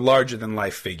like a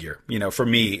larger-than-life figure, for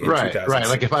me in 2006. Right.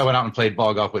 Like, if I went out and played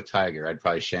ball golf with Tiger, I'd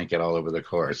probably shank it all over the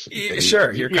course.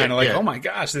 Sure. You're kind of like, oh, my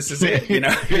gosh, this is it,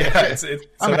 Yeah.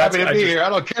 I'm happy to be here. I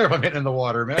don't care if I'm hitting in the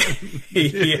water, man.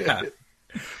 Yeah.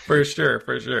 For sure.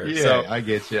 Yeah, So, I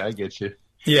get you.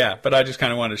 Yeah, but I just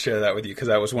kind of wanted to share that with you because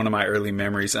that was one of my early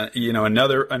memories.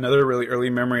 Another really early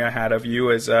memory I had of you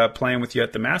is playing with you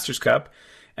at the Masters Cup,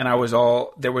 and it was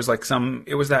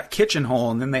that kitchen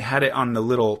hole, and then they had it on the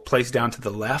little place down to the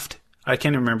left. I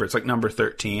can't remember. It's like number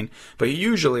 13, but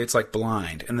usually it's like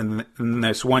blind. And then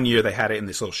this one year they had it in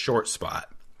this little short spot.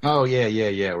 Oh, yeah.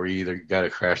 Where you either got to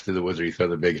crash through the woods or you throw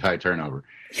the big high turnover.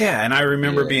 Yeah, and I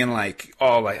remember being like,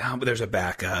 oh, but there's a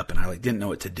backup, and I like didn't know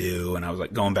what to do, and I was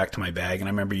like going back to my bag, and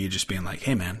I remember you just being like,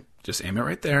 hey, man, just aim it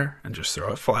right there and just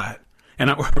throw it flat. And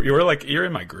you were like, you're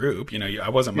in my group, I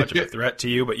wasn't much of a threat to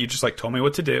you, but you just like told me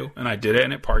what to do, and I did it,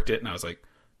 and it parked it, and I was like,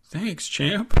 thanks,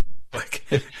 champ. Like,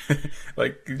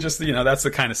 just that's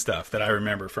the kind of stuff that I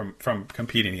remember from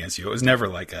competing against you. It was never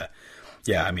like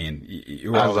yeah, I mean,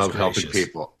 you were I love helping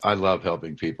people. I love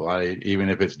helping people. even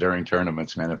if it's during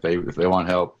tournaments, man. If they want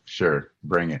help, sure,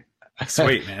 bring it.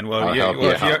 Sweet, man. Well,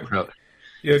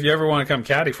 If you ever want to come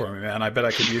caddy for me, man, I bet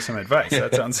I could use some advice.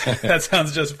 That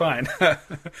sounds just fine.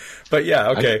 But yeah,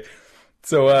 okay.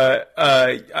 So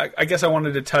I guess I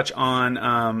wanted to touch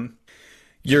on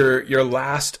your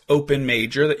last open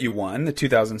major that you won, the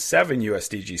 2007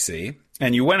 USDGC,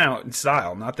 and you went out in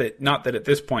style. Not that at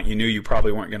this point you knew you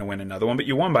probably weren't going to win another one, but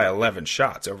you won by 11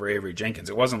 shots over Avery Jenkins.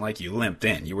 It wasn't like you limped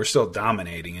in. You were still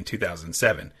dominating in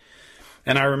 2007.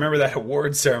 And I remember that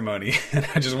award ceremony, and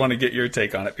I just want to get your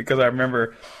take on it, because I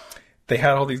remember they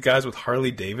had all these guys with Harley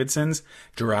Davidsons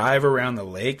drive around the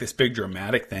lake, this big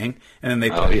dramatic thing, and then they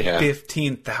put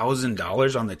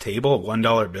 $15,000 on the table of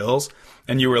 $1 bills,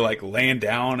 and you were like laying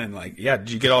down and like, yeah, did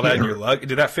you get all that in your luggage?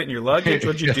 Did that fit in your luggage?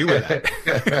 What'd you do with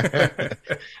that?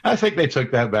 I think they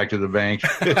took that back to the bank.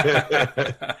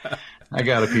 I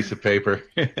got a piece of paper.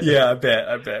 Yeah, I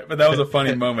bet. But that was a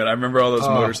funny moment. I remember all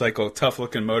those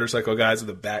tough-looking motorcycle guys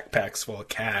with the backpacks full of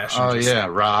cash. Yeah,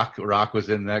 Rock was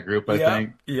in that group, I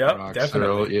think. Yep,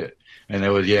 definitely. So, yeah. And it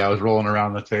was, I was rolling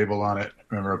around the table on it. I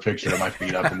remember a picture of my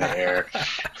feet up in the air.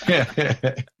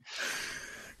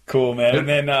 Cool, man. And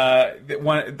then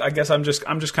I guess I'm just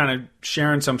kind of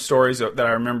sharing some stories that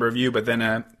I remember of you. But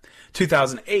then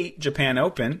 2008 Japan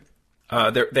Open,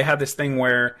 they had this thing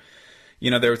where,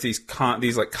 there was these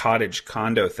like cottage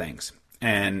condo things,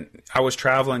 and I was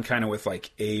traveling kind of with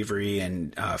like Avery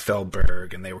and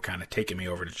Feldberg, and they were kind of taking me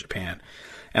over to Japan.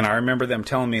 And I remember them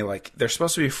telling me, like, there's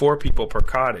supposed to be 4 people per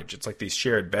cottage. It's like these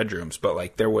shared bedrooms, but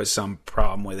like there was some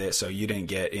problem with it, so you didn't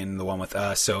get in the one with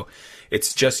us. So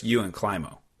it's just you and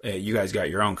Climo. You guys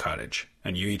got your own cottage,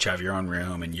 and you each have your own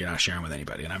room, and you're not sharing with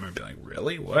anybody. And I remember being like,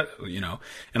 really? What?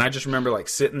 And I just remember like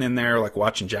sitting in there, like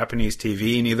watching Japanese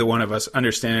TV, neither one of us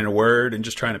understanding a word, and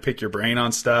just trying to pick your brain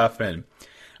on stuff. And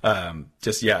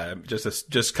just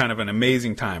kind of an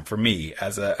amazing time for me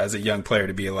as a young player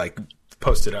to be like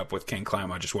posted up with Ken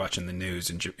Climo, just watching the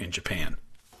news in Japan.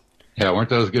 Yeah, weren't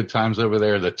those good times over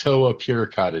there? The Toa Pure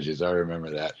cottages, I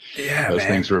remember that. Yeah, those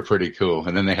things were pretty cool.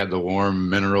 And then they had the warm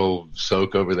mineral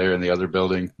soak over there in the other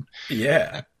building.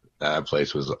 Yeah. That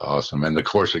place was awesome. And the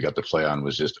course we got to play on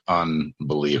was just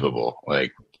unbelievable.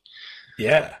 Like,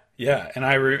 yeah. And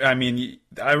I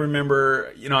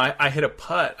remember, I hit a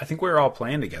putt. I think we were all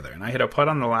playing together, and I hit a putt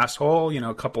on the last hole,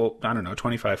 a couple,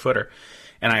 25 footer.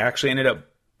 And I actually ended up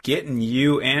getting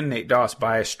you and Nate Doss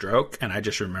by a stroke, and I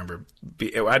just remember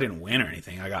I didn't win or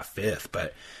anything. I got 5th,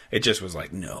 but it just was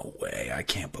like, no way, I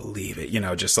can't believe it.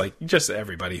 Just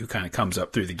everybody who kind of comes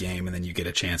up through the game, and then you get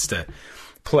a chance to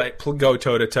go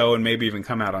toe to toe, and maybe even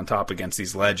come out on top against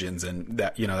these legends. And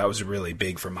that that was really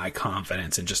big for my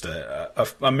confidence, and just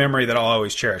a memory that I'll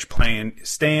always cherish.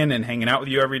 Staying and hanging out with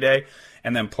you every day,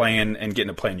 and then playing and getting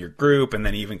to play in your group, and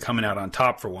then even coming out on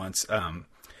top for once.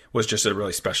 Was just a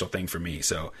really special thing for me.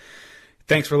 So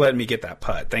thanks for letting me get that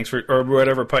putt. Thanks for, or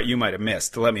whatever putt you might have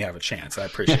missed, to let me have a chance. I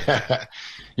appreciate that.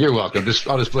 You're welcome.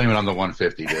 I'll just blame it on the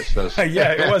 150 disc.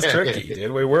 Yeah, it was tricky,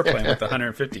 dude. We were playing with the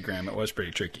 150 gram. It was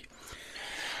pretty tricky.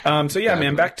 So yeah,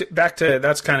 man, back to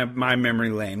that's kind of my memory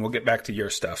lane. We'll get back to your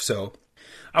stuff. So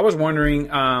I was wondering,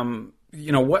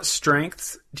 what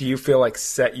strengths do you feel like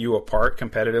set you apart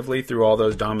competitively through all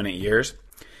those dominant years?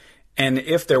 And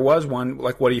if there was one,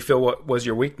 like, what do you feel what was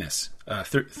your weakness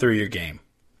through your game?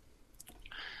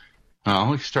 Let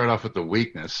me start off with the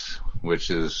weakness, which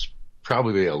is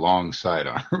probably a long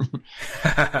sidearm.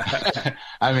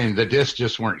 I mean, the discs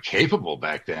just weren't capable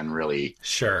back then, really.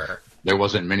 Sure. There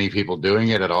wasn't many people doing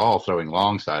it at all, throwing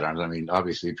long sidearms. I mean,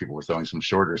 obviously people were throwing some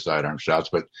shorter sidearm shots,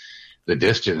 but the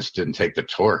disc just didn't take the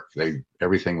torque.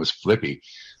 Everything was flippy.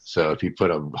 So if you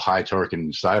put a high torque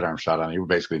and sidearm shot on it, you were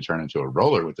basically turning into a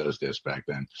roller with those discs back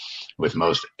then, with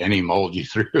most any mold you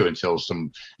threw, until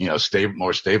some,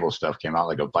 more stable stuff came out,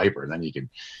 like a Viper. Then you could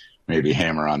maybe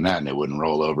hammer on that and it wouldn't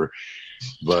roll over.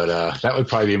 But that would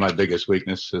probably be my biggest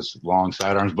weakness, is long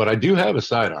sidearms. But I do have a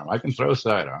sidearm. I can throw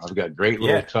sidearm. I've got great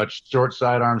little touch short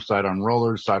sidearm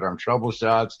rollers, sidearm trouble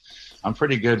shots. I'm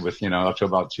pretty good with, up to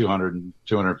about 200,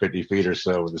 250 feet or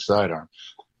so with the sidearm.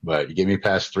 But you get me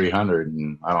past 300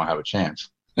 and I don't have a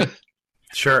chance.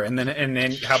 Sure. And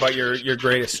then how about your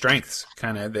greatest strengths,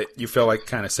 kind of, that you feel like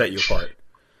kind of set you apart?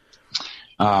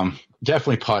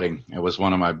 Definitely putting. It was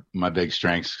one of my big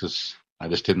strengths, because I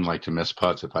just didn't like to miss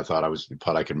putts if I thought I was the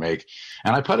putt I could make.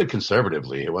 And I putted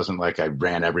conservatively. It wasn't like I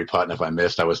ran every putt, and if I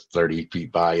missed, I was 30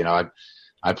 feet by.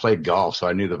 I played golf, so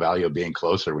I knew the value of being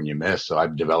closer when you missed. So I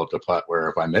developed a putt where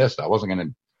if I missed, I wasn't going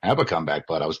to have a comeback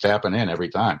putt. I was tapping in every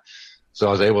time. So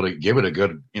I was able to give it a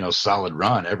good, solid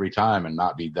run every time and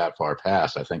not be that far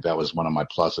past. I think that was one of my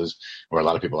pluses, where a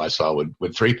lot of people I saw would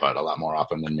 3-putt a lot more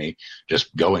often than me,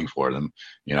 just going for them,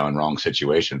 in wrong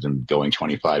situations and going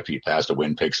 25 feet past, a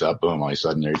wind picks up, boom, all of a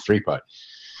sudden they're 3-putt.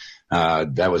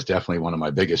 That was definitely one of my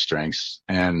biggest strengths.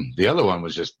 And the other one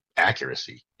was just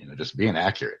accuracy, just being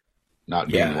accurate, not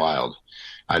being wild.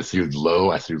 I threw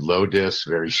low discs,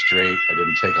 very straight. I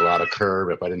didn't take a lot of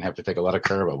curve. If I didn't have to take a lot of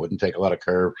curve, I wouldn't take a lot of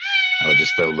curve. I would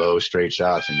just throw low, straight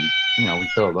shots. And, we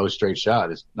throw a low, straight shot.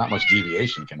 It's not much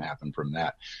deviation can happen from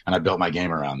that. And I built my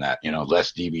game around that,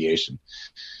 less deviation.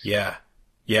 Yeah.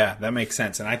 Yeah, that makes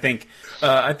sense. And I think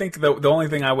the only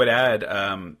thing I would add,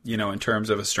 in terms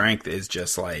of a strength is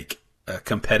just like a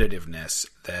competitiveness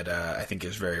that I think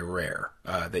is very rare,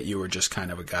 that you were just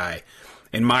kind of a guy,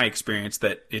 in my experience,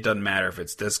 that it doesn't matter if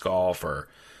it's disc golf or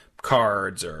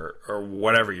cards or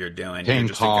whatever you're doing. Ping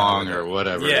pong or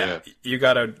whatever. Yeah, you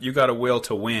got a will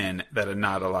to win that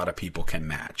not a lot of people can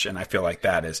match. And I feel like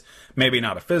that is maybe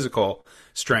not a physical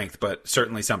strength, but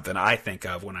certainly something I think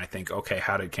of when I think, okay,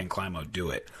 how did Ken Climo do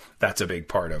it? That's a big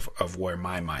part of where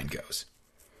my mind goes.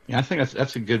 Yeah, I think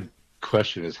that's a good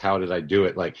question, is how did I do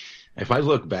it? Like, if I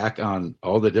look back on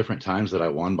all the different times that I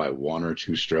won by 1 or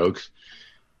 2 strokes,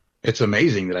 it's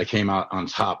amazing that I came out on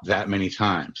top that many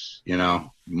times,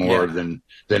 more than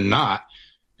not.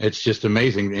 It's just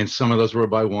amazing. And some of those were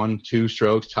by 1, 2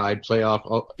 strokes, tied,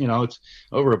 playoff. It's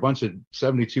over a bunch of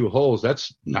 72 holes.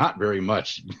 That's not very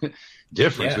much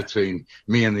difference between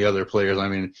me and the other players. I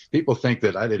mean, people think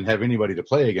that I didn't have anybody to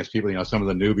play against. People, some of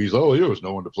the newbies, there was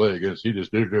no one to play against. He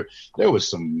just did it. There was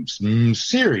some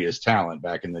serious talent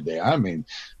back in the day. I mean,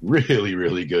 really,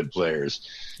 really good players,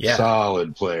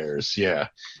 solid players. Yeah.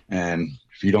 And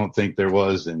if you don't think there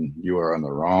was, then you are on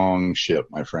the wrong ship,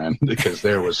 my friend, because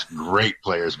there was great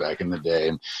players back in the day.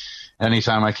 And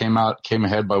anytime I came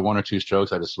ahead by 1 or 2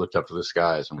 strokes, I just looked up to the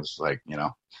skies and was like,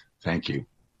 thank you.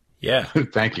 Yeah.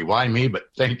 Thank you. Why me? But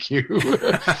thank you.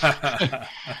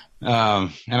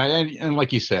 And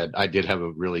like you said, I did have a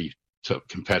really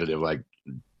competitive, like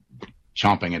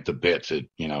chomping at the bit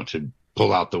to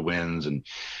pull out the wins and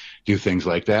do things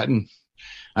like that. And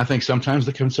I think sometimes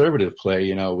the conservative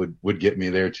play, would get me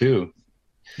there too.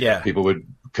 Yeah. People would,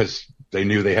 because they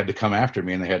knew they had to come after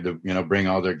me and they had to, bring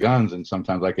all their guns. And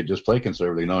sometimes I could just play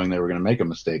conservatively, knowing they were going to make a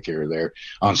mistake here or there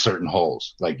on certain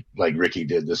holes, like Ricky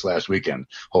did this last weekend,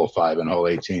 hole 5 and hole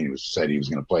 18. He said he was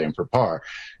going to play him for par,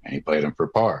 and he played him for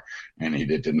par, and it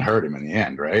didn't hurt him in the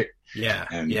end, right? Yeah.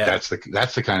 And that's the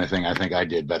kind of thing I think I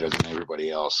did better than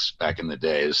everybody else back in the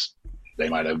days. They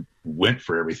might have went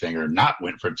for everything or not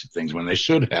went for things when they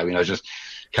should have, just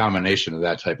combination of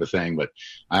that type of thing. But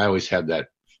I always had that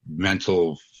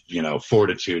mental,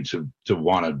 fortitude to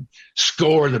want to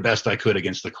score the best I could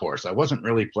against the course. I wasn't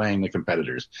really playing the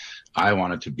competitors. I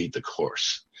wanted to beat the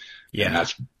course. Yeah. And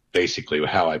that's basically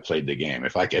how I played the game.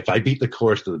 If I beat the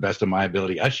course to the best of my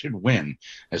ability, I should win.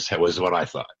 That was what I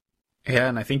thought. Yeah,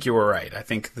 and I think you were right. I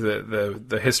think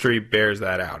the history bears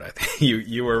that out. I think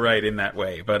you were right in that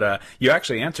way. But you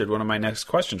actually answered one of my next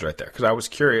questions right there, because I was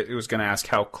curious. I was going to ask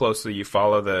how closely you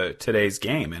follow today's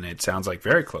game, and it sounds like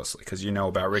very closely, because you know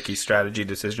about Ricky's strategy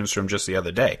decisions from just the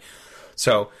other day.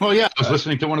 So, well, yeah, I was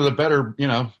listening to one of the better,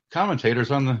 commentators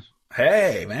on the.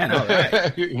 Hey, man! All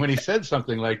right. When he said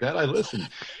something like that, I listened.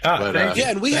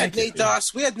 And we had Nate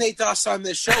Doss. We had Nate Doss on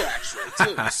this show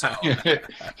actually too. So.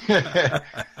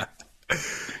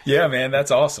 Yeah, man,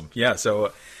 that's awesome. Yeah,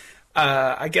 so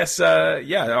I guess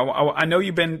I know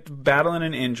you've been battling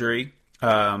an injury,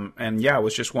 and I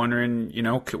was just wondering,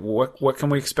 what can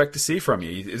we expect to see from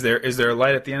you? Is there a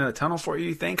light at the end of the tunnel for you?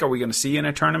 You think? Are we going to see you in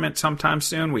a tournament sometime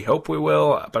soon? We hope we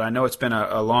will, but I know it's been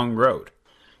a long road.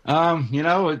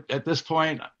 At this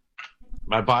point,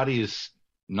 my body is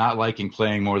not liking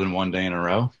playing more than one day in a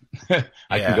row.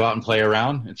 I can go out and play a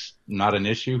round. It's not an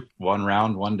issue. 1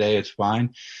 round, 1 day, it's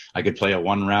fine. I could play a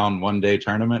 1 round, 1 day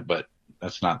tournament, but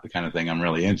that's not the kind of thing I'm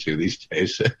really into these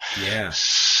days. Yeah.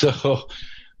 So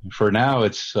for now,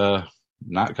 it's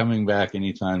not coming back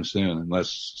anytime soon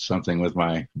unless something with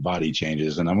my body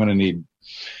changes, and I'm going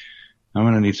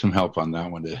to need some help on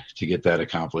that one to get that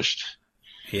accomplished.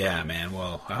 Yeah, man.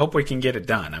 Well, I hope we can get it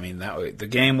done. I mean, the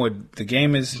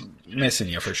game is missing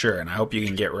you for sure, and I hope you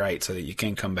can get right so that you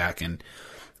can come back and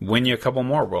win you a couple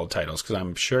more world titles, because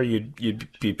I'm sure you'd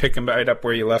be picking right up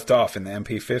where you left off in the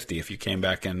MP50 if you came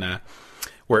back and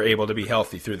were able to be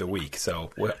healthy through the week.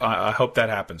 So I hope that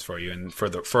happens for you and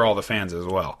for all the fans as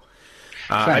well.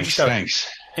 Thanks.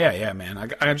 Yeah, man.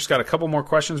 I just got a couple more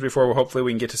questions before hopefully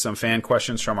we can get to some fan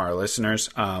questions from our listeners.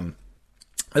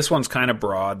 This one's kind of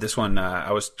broad. This one,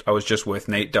 I was just with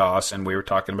Nate Doss, and we were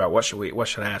talking about what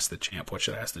should I ask the champ? What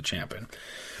should I ask the champ? And,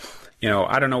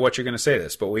 I don't know what you're going to say to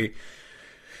this, but we,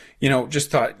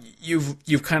 just thought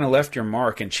you've kind of left your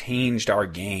mark and changed our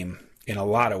game in a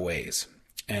lot of ways.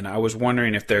 And I was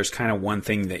wondering if there's kind of one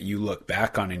thing that you look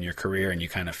back on in your career and you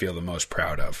kind of feel the most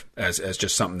proud of as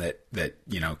just something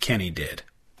that Kenny did.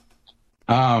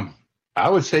 I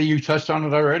would say you touched on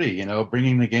it already,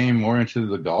 bringing the game more into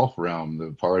the golf realm,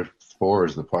 the par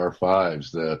fours, the par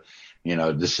fives, the,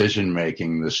 decision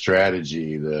making, the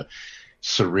strategy, the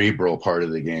cerebral part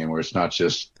of the game where it's not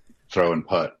just throw and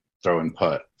putt.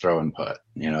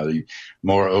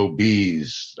 More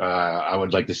OBs. I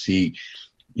would like to see,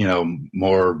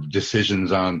 more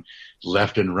decisions on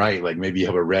left and right. Like maybe you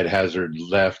have a red hazard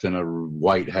left and a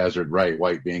white hazard right,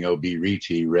 white being OB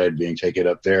re-tee, red being take it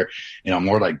up there,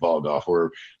 more like ball golf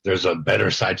where there's a better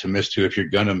side to miss to if you're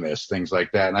going to miss, things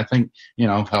like that. And I think,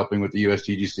 helping with the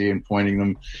USDGC and pointing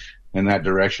them in that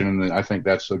direction. And I think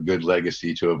that's a good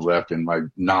legacy to have left in my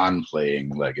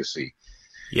non-playing legacy.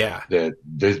 Yeah. That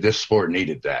this sport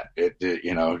needed that. It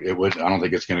would, I don't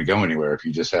think it's going to go anywhere if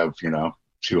you just have,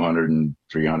 200 and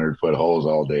 300 foot holes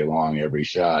all day long, every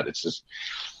shot. It's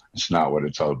not what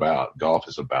it's all about. Golf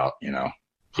is about,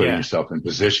 putting yourself in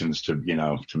positions to,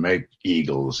 to make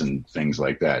eagles and things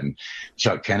like that. And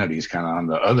Chuck Kennedy's kind of on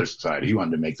the other side. He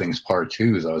wanted to make things par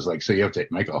twos. I was like, so you have to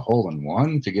make a hole in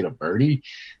one to get a birdie?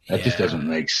 That just doesn't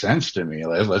make sense to me.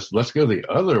 Let's go the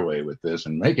other way with this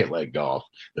and make it like golf.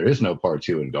 There is no par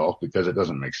two in golf because it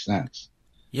doesn't make sense.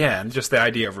 Yeah. And just the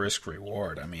idea of risk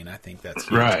reward. I mean, I think that's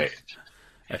huge. Right.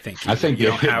 I think you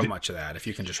don't have much of that if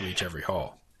you can just reach every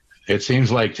hole. It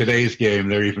seems like today's game,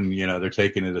 they're even, they're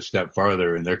taking it a step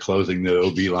farther and they're closing the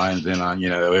OB lines in on,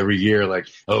 every year, like,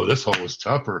 oh, this hole was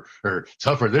tougher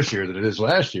this year than it is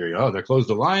last year. They close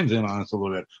the lines in on us a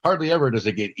little bit. Hardly ever does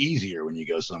it get easier when you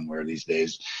go somewhere these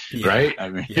days, right? I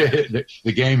mean,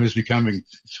 the game is becoming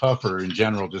tougher in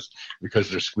general just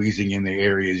because they're squeezing in the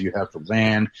areas you have to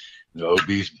land. The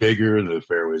OB's bigger, the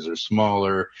fairways are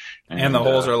smaller. And the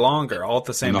holes are longer, all at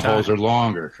the same time. The holes are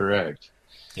longer, correct.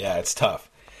 Yeah, it's tough.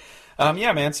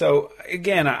 Yeah, man. So,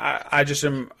 again, I just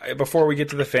am, before we get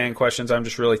to the fan questions, I'm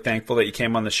just really thankful that you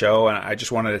came on the show. And I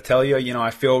just wanted to tell you, I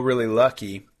feel really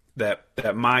lucky that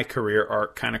my career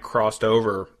arc kind of crossed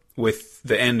over with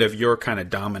the end of your kind of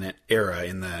dominant era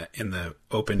in the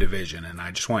open division. And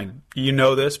I just want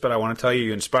this, but I want to tell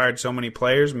you inspired so many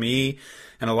players, me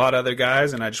and a lot of other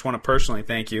guys. And I just want to personally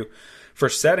thank you for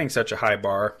setting such a high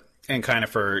bar and kind of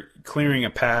for clearing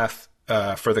a path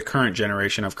for the current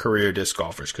generation of career disc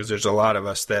golfers. Because there's a lot of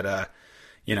us that, are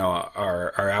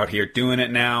out here doing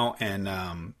it now. And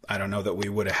I don't know that we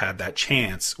would have had that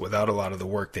chance without a lot of the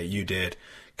work that you did,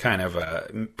 kind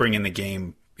of bringing the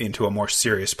game into a more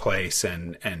serious place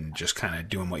and just kind of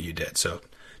doing what you did. So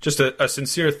just a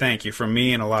sincere thank you from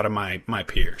me and a lot of my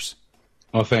peers.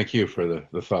 Well, thank you for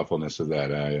the thoughtfulness of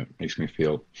that. It makes me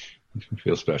feel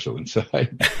special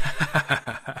inside.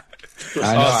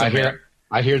 Awesome,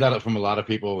 I hear that from a lot of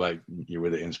people. Like, you were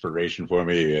the inspiration for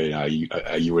me.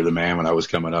 You were the man when I was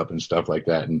coming up and stuff like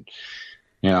that. And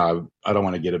I don't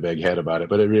want to get a big head about it,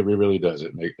 but it really does.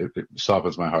 It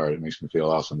softens my heart. It makes me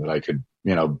feel awesome that I could,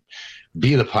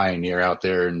 be the pioneer out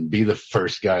there and be the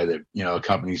first guy that, a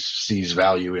company sees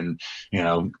value in,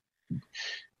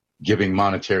 giving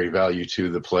monetary value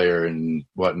to the player and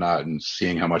whatnot, and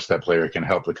seeing how much that player can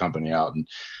help the company out. And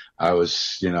I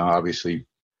was, obviously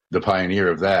the pioneer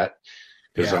of that,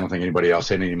 because I don't think anybody else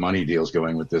had any money deals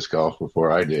going with disc golf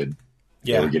before I did.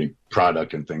 Yeah. They were getting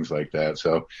product and things like that.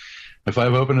 So if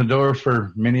I've opened a door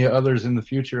for many others in the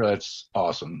future, that's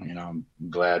awesome. I'm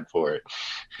glad for it.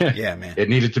 Yeah, man. It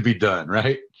needed to be done,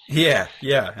 right? Yeah.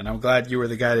 And I'm glad you were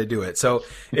the guy to do it. So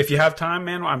if you have time,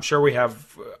 man, I'm sure we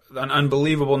have an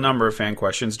unbelievable number of fan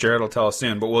questions. Jared will tell us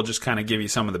soon, but we'll just kind of give you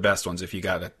some of the best ones if you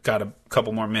got a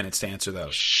couple more minutes to answer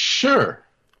those. Sure.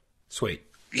 Sweet.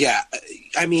 Yeah.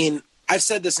 I mean, I've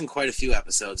said this in quite a few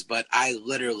episodes, but I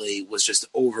literally was just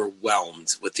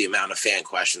overwhelmed with the amount of fan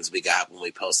questions we got when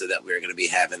we posted that we were going to be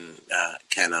having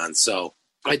Ken on. So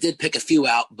I did pick a few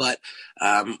out, but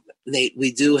Nate,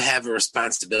 we do have a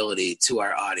responsibility to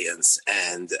our audience,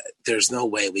 and there's no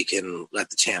way we can let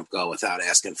the champ go without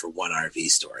asking for one RV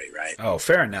story, right? Oh,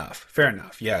 fair enough.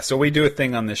 Yeah, so we do a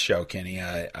thing on this show, Kenny.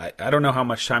 I don't know how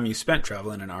much time you spent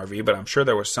traveling in an RV, but I'm sure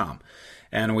there was some.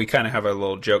 And we kind of have a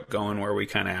little joke going where we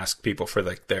kind of ask people for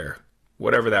their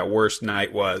whatever that worst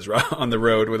night was on the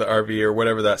road with an RV, or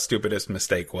whatever that stupidest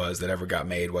mistake was that ever got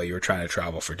made while you were trying to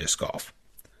travel for disc golf.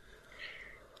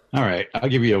 All right, I'll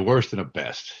give you a worst and a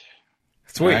best.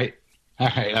 Sweet. All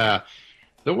right.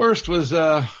 The worst was, do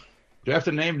I have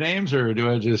to name names, or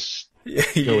do I just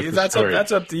go with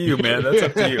that's up to you, man. That's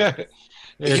up to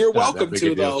you. You're welcome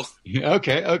to, though.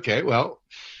 Okay. Well,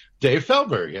 Dave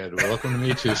Feldberg had welcomed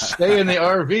me to stay in the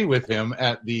RV with him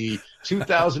at the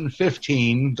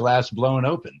 2015 Glass Blown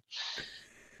Open.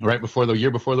 right before the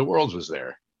year before the Worlds was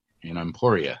there in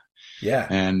Emporia. Yeah.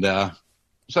 And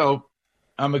so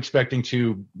I'm expecting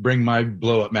to bring my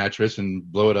blow-up mattress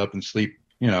and blow it up and sleep,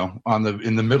 in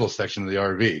the middle section of the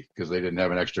RV because they didn't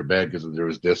have an extra bed because there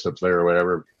was discs up there or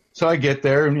whatever. So I get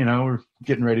there and, we're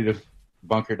getting ready to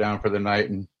bunker down for the night,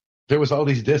 and there was all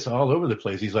these discs all over the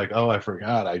place. He's like, "Oh, I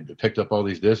forgot. I picked up all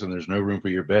these discs and there's no room for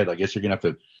your bed. I guess you're going to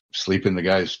have to sleep in the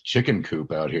guy's chicken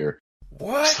coop out here."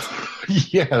 What?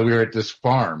 Yeah, we were at this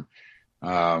farm.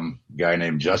 Guy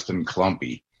named Justin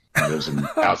Clumpy. He lives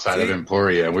outside of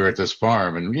Emporia. And we were at this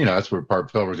farm, and, that's where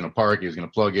Phil was going to park. He was going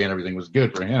to plug in. Everything was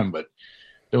good for him, but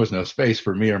there was no space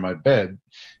for me or my bed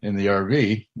in the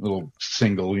RV, little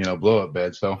single, blow-up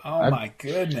bed. So, my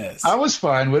goodness. I was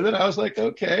fine with it. I was like,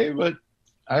 okay, but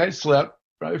I had slept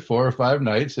probably 4 or 5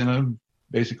 nights in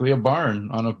basically a barn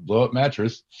on a blow-up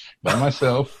mattress by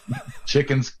myself.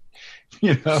 Chickens,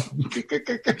 And, oh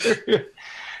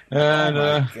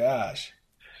my gosh.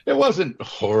 It wasn't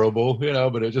horrible,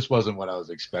 but it just wasn't what I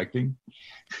was expecting.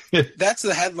 That's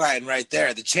the headline right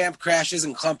there. The champ crashes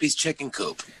in Clumpy's chicken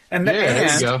coop.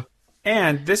 There you go.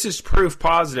 And this is proof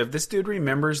positive. This dude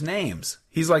remembers names.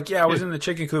 He's like, I was in the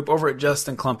chicken coop over at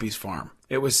Justin Clumpy's farm.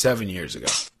 It was 7 years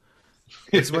ago.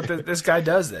 It's what this guy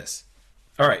does this.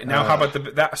 All right, now how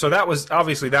about that? So that was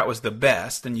the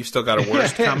best, and you still got a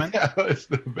worst coming. That was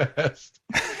the best.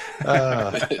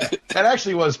 That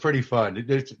actually was pretty fun.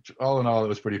 All in all, it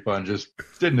was pretty fun. Just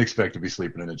didn't expect to be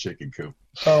sleeping in a chicken coop.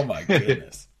 Oh my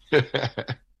goodness.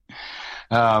 The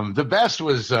best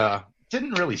was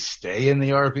didn't really stay in the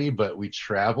RV, but we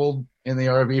traveled in the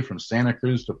RV from Santa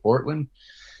Cruz to Portland.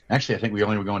 Actually, I think we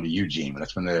only were going to Eugene.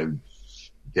 That's when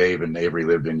Dave and Avery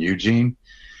lived in Eugene.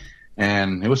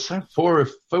 And it was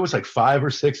like 5 or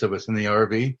 6 of us in the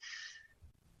RV.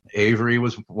 Avery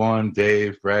was one,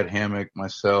 Dave, Brad Hammock,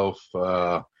 myself,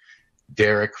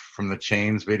 Derek from the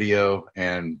Chains video,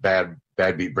 and Bad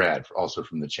Beat Brad, also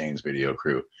from the Chains video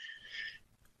crew.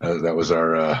 That was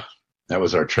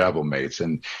our travel mates.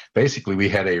 And basically we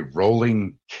had a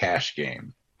rolling cash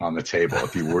game on the table.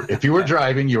 If you were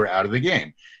driving, you were out of the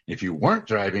game. If you weren't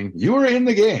driving, you were in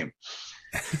the game.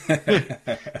 And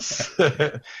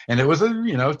it was a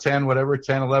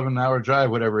 10-11 hour drive,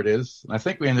 whatever it is. And I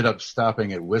think we ended up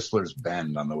stopping at Whistler's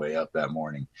Bend on the way up that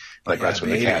morning. That's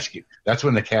when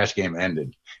the cash game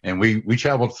ended. And we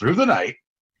traveled through the night,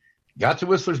 got to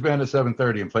Whistler's Bend at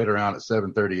 7:30 and played around at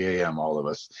 7:30 a.m. all of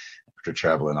us after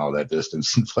traveling all that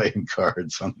distance and playing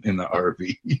cards in the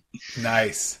RV.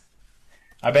 Nice.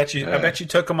 I bet you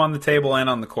took them on the table and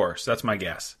on the course. That's my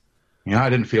guess.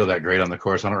 I didn't feel that great on the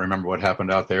course. I don't remember what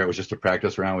happened out there. It was just a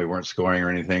practice round. We weren't scoring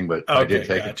or anything, but I did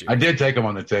take them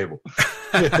on the table.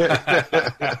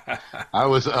 I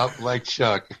was up like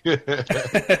Chuck.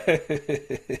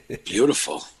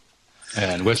 Beautiful.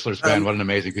 And Whistler's Bend, what an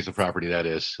amazing piece of property that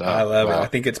is. I love it. I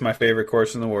think it's my favorite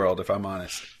course in the world, if I'm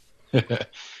honest.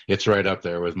 It's right up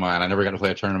there with mine. I never got to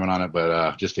play a tournament on it,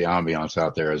 but just the ambiance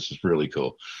out there is just really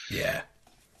cool. Yeah.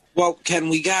 Well, Ken,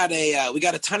 we got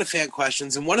a ton of fan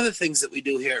questions, and one of the things that we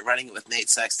do here at Running It with Nate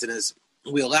Sexton is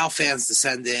we allow fans to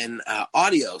send in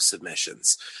audio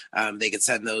submissions. They can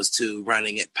send those to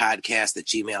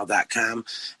runningitpodcast@gmail.com,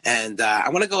 and I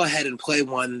want to go ahead and play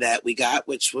one that we got,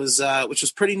 which was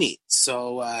pretty neat.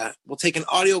 So we'll take an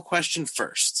audio question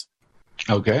first.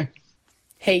 Okay.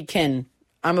 Hey, Ken.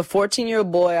 I'm a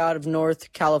 14-year-old boy out of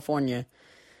North California.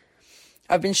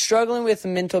 I've been struggling with a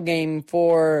mental game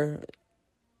for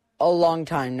a long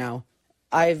time now.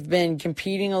 I've been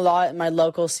competing a lot in my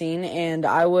local scene, and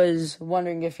I was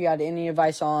wondering if you had any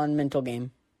advice on mental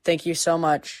game. Thank you so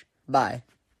much. Bye.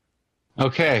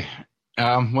 Okay.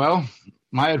 Well,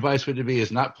 my advice would be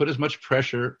is not put as much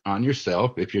pressure on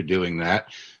yourself if you're doing that.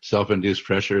 Self-induced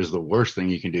pressure is the worst thing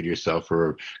you can do to yourself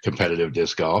for competitive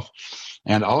disc golf.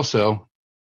 And also,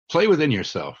 play within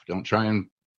yourself. Don't try and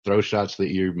throw shots that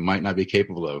you might not be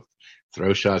capable of.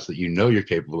 Throw shots that you know you're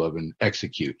capable of and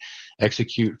execute,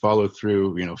 follow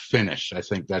through, finish. I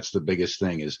think that's the biggest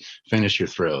thing is finish your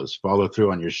throws, follow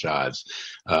through on your shots,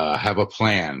 have a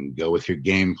plan, go with your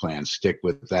game plan, stick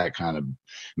with that kind of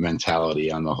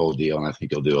mentality on the whole deal. And I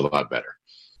think you'll do a lot better.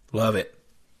 Love it.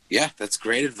 Yeah, that's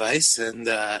great advice. And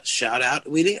shout out.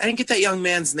 I didn't get that young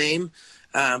man's name.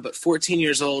 But 14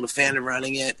 years old, a fan of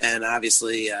Running It, and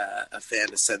obviously a fan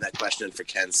to send that question in for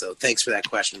Ken. So thanks for that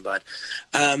question, bud.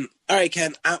 All right,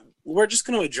 Ken, we're just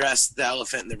going to address the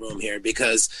elephant in the room here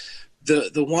because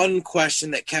the one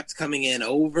question that kept coming in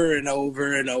over and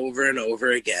over and over and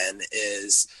over again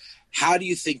is how do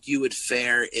you think you would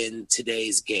fare in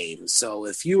today's game? So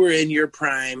if you were in your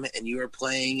prime and you were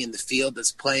playing in the field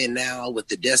that's playing now with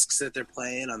the discs that they're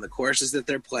playing on the courses that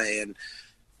they're playing,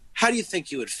 how do you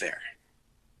think you would fare?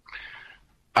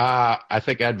 I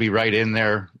think I'd be right in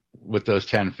there with those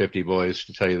 1050 boys,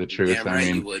 to tell you the truth. Damn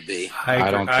right you would be.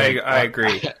 I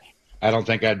agree. I don't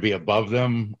think I'd be above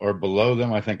them or below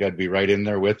them. I think I'd be right in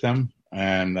there with them.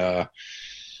 And,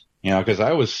 because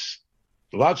I was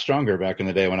a lot stronger back in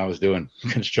the day when I was doing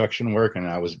construction work, and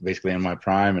I was basically in my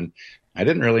prime, and I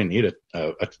didn't really need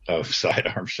a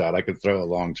sidearm shot. I could throw a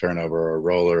long turnover or a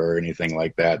roller or anything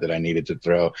like that I needed to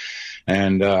throw.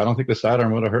 And I don't think the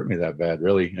sidearm would have hurt me that bad,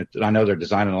 really. I know they're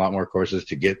designing a lot more courses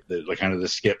to get the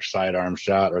skip sidearm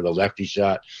shot or the lefty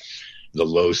shot, the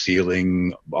low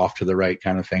ceiling off to the right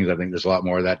kind of things. I think there's a lot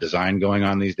more of that design going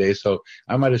on these days. So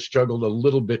I might have struggled a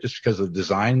little bit just because of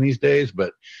design these days,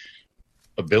 but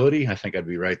ability, I think I'd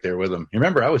be right there with them.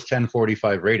 Remember, I was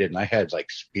 1045 rated, and I had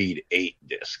speed 8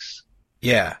 discs.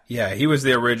 Yeah, he was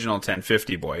the original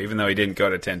 1050 boy, even though he didn't go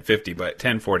to 1050, but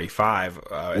 1045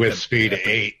 with speed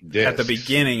 8 discs at the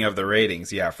beginning of the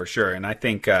ratings. Yeah, for sure. And I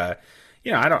think, I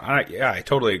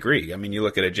totally agree. I mean, you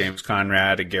look at a James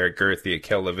Conrad, a Garrett Gerthy, a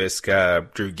Kel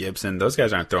LaVisca, Drew Gibson. Those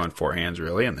guys aren't throwing forehands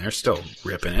really, and they're still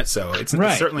ripping it. So it's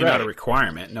certainly not a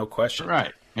requirement, no question.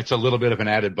 Right. It's a little bit of an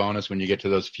added bonus when you get to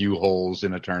those few holes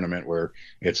in a tournament where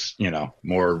it's,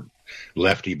 more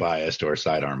lefty biased or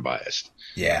sidearm biased.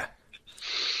 Yeah.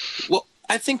 Well,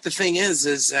 I think the thing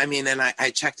is I mean, and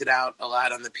I checked it out a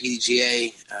lot on the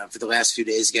PDGA for the last few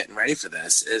days getting ready for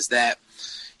this, is that,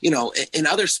 in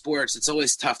other sports, it's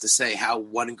always tough to say how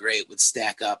one grade would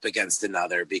stack up against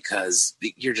another because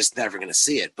you're just never going to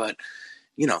see it. But,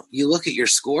 you look at your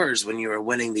scores when you were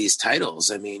winning these titles.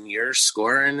 I mean, you're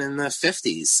scoring in the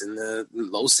 50s, in the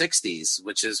low 60s,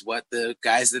 which is what the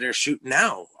guys that are shooting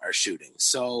now are shooting.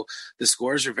 So the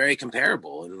scores are very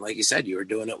comparable. And like you said, you were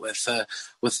doing it with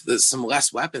some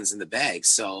less weapons in the bag.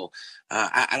 So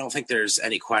I don't think there's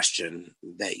any question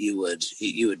that you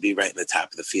would be right in the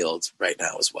top of the field right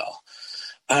now as well.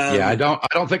 I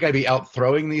don't think I'd be out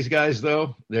throwing these guys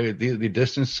though. The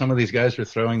distance some of these guys are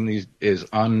throwing these is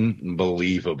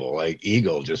unbelievable. Like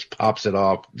Eagle just pops it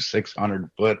off 600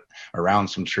 foot around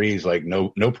some trees, like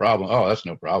no problem. Oh, that's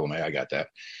no problem. Hey, I got that.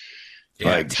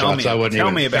 Yeah, tell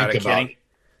me about it, Kenny.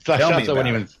 Shots I wouldn't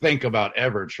even think about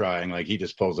ever trying. Like he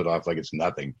just pulls it off like it's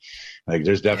nothing. Like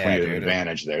there's definitely an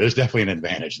advantage there. There's definitely an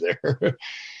advantage there.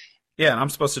 Yeah, and I'm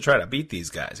supposed to try to beat these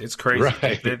guys. It's crazy.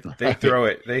 Right, they throw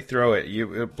it.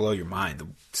 It'll blow your mind.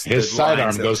 His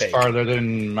sidearm goes farther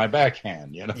than my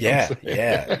backhand. Yeah.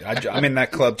 I'm in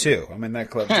that club too.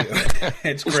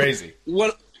 It's crazy.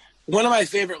 One of my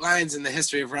favorite lines in the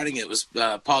history of running it was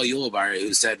Paul Ulibarri,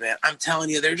 who said, "Man, I'm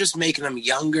telling you, they're just making them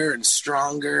younger and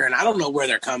stronger, and I don't know where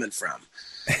they're coming from."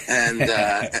 And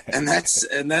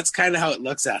that's kind of how it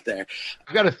looks out there.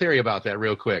 I've got a theory about that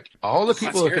real quick. All the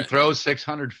people who can throw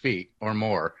 600 feet or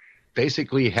more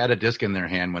basically had a disc in their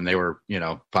hand when they were,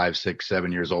 5, 6,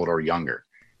 7 years old or younger.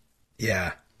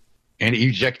 Yeah. And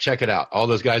you check it out. All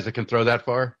those guys that can throw that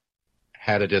far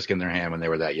had a disc in their hand when they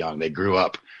were that young. They grew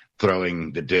up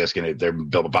throwing the disc, and their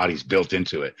body's built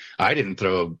into it. I didn't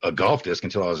throw a golf disc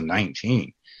until I was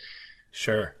 19.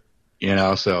 Sure.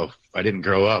 So I didn't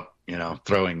grow up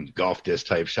throwing golf disc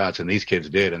type shots, and these kids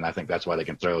did, and I think that's why they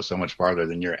can throw so much farther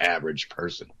than your average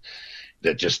person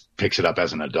that just picks it up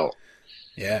as an adult.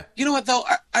 Yeah. You know what though?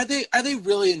 Are they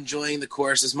really enjoying the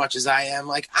course as much as I am?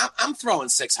 Like I'm throwing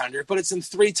 600, but it's in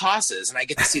 3 tosses, and I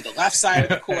get to see the left side of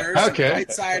the course, okay, and the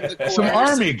right side of the course. Some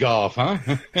Army golf, huh?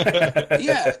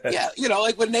 yeah.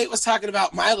 Like when Nate was talking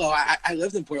about Milo, I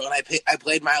lived in Portland. I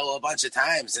played Milo a bunch of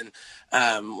times, and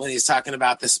when he's talking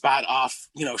about the spot off,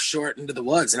 short into the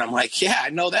woods, and I'm like, yeah, I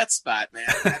know that spot, man.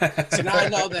 So now I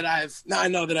know that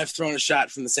I've thrown a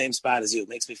shot from the same spot as you. It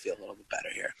makes me feel a little bit better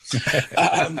here.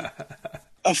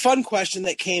 A fun question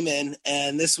that came in,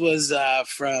 and this was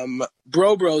from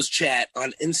Bros Chat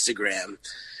on Instagram.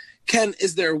 Ken,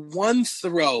 is there one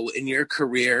throw in your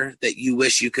career that you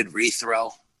wish you could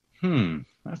rethrow?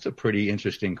 That's a pretty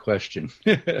interesting question.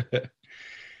 It's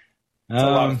a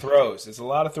lot of throws. There's a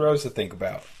lot of throws to think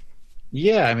about.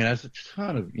 Yeah, I mean, that's a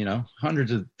ton of,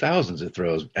 hundreds of thousands of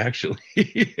throws, actually.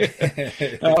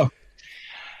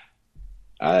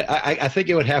 I think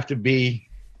it would have to be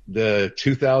the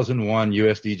 2001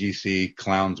 USDGC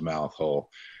Clown's Mouth hole.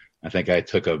 I think I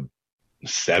took a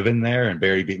 7 there, and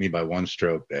Barry beat me by 1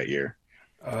 stroke that year.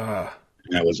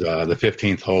 That was the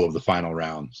 15th hole of the final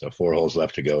round, so 4 holes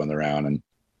left to go in the round, and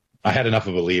I had enough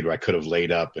of a lead where I could have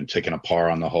laid up and taken a par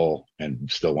on the hole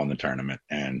and still won the tournament,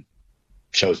 and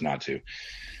chose not to.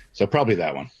 So probably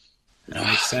that one. That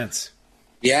makes sense.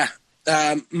 Yeah.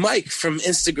 Mike from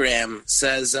Instagram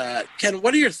says, Ken,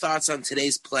 what are your thoughts on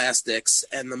today's plastics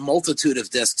and the multitude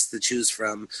of discs to choose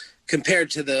from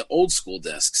compared to the old school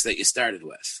discs that you started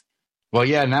with? Well,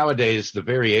 yeah, nowadays the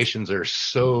variations are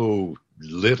so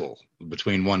little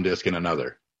between one disc and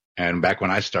another. And back when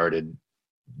I started,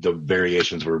 the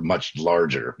variations were much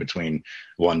larger between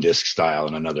one disc style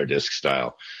and another disc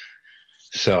style.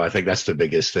 So I think that's the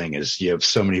biggest thing is you have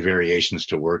so many variations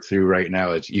to work through right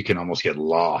now. You can almost get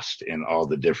lost in all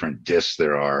the different discs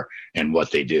there are and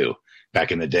what they do.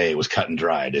 Back in the day, it was cut and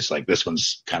dried. It's like this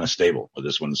one's kind of stable, but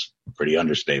this one's pretty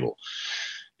understable.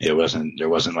 There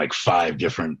wasn't like 5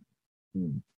 different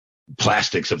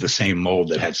plastics of the same mold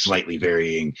that had slightly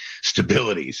varying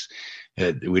stabilities.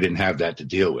 We didn't have that to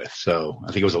deal with. So I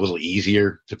think it was a little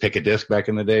easier to pick a disc back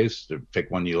in the days, to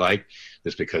pick one you like,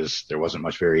 just because there wasn't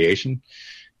much variation.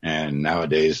 And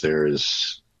nowadays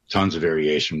there's tons of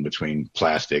variation between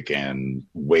plastic and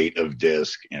weight of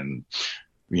disc and,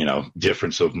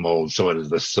 difference of mold. So it is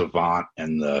the Savant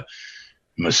and the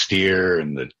Mystere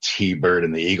and the T-Bird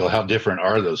and the Eagle. How different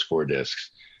are those 4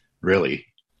 discs? Really?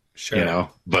 Sure.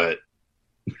 But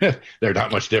they're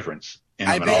not much difference.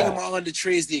 I bang them all into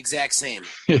trees the exact same.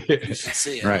 You should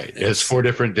see it. Right. It's 4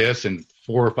 different discs and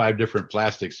 4 or 5 different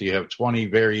plastics. So you have 20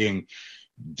 varying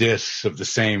discs of the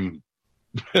same,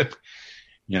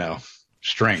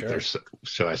 strength. Sure. Or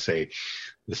so I say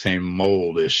the same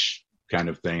mold-ish kind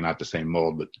of thing. Not the same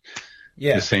mold, but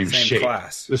the same shape.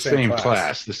 Class. The same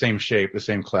class. The same shape, the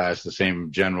same class, the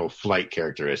same general flight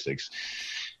characteristics.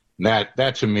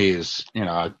 That to me is,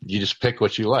 you just pick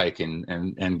what you like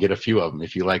and get a few of them.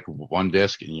 If you like one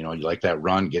disc and, you like that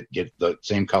run, get the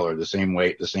same color, the same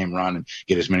weight, the same run, and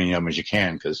get as many of them as you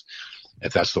can. Because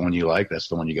if that's the one you like, that's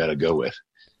the one you got to go with.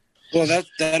 Well,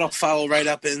 that'll follow right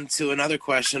up into another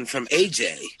question from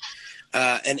AJ.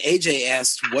 And AJ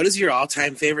asked, what is your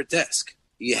all-time favorite disc?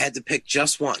 You had to pick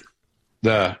just one.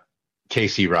 The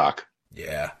KC Rock.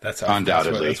 Yeah, that's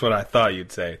undoubtedly. That's what I thought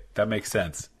you'd say. That makes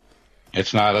sense.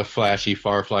 It's not a flashy,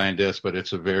 far-flying disc, but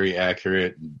it's a very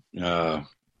accurate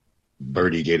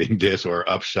birdie-getting disc or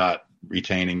upshot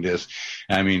retaining disc.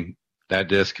 I mean, that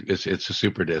disc, it's a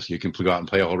super disc. You can go out and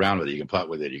play all around with it. You can putt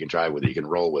with it. You can drive with it. You can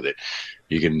roll with it.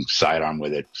 You can sidearm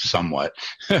with it somewhat.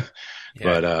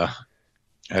 But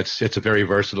it's a very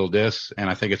versatile disc, and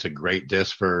I think it's a great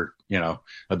disc for, a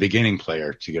beginning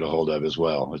player to get a hold of as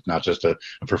well. It's not just a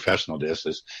professional disc.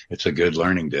 It's a good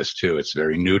learning disc, too. It's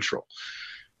very neutral.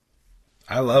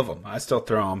 I love them. I still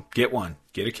throw them. Get one.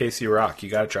 Get a KC Rock. You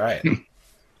got to try it.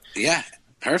 Yeah,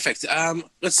 perfect.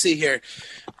 Let's see here.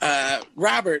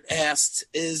 Robert asked,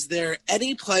 is there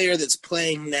any player that's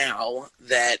playing now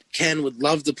that Ken would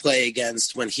love to play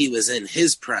against when he was in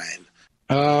his prime?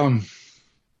 I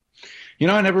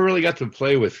never really got to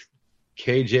play with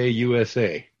KJ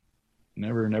USA.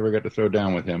 Never got to throw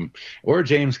down with him. Or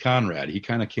James Conrad. He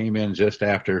kind of came in just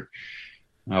after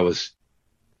I was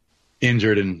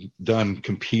injured and done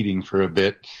competing for a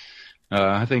bit.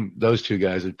 I think those 2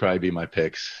 guys would probably be my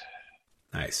picks.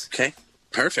 Nice. Okay,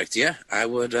 perfect. Yeah, I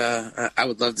would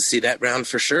love to see that round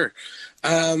for sure.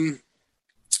 All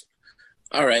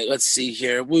right, let's see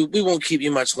here. We won't keep you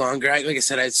much longer. Like I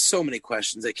said, I had so many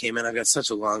questions that came in. I've got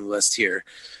such a long list here.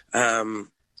 We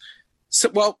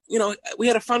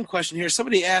had a fun question here.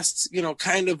 Somebody asked,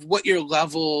 kind of what your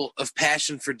level of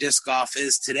passion for disc golf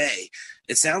is today.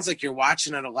 It sounds like you're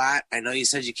watching it a lot. I know you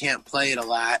said you can't play it a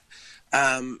lot.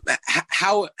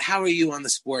 How are you on the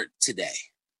sport today?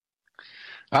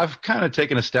 I've kind of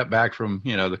taken a step back from,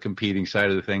 the competing side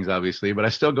of the things, obviously, but I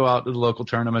still go out to the local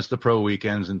tournaments, the pro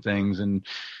weekends and things, and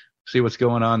see what's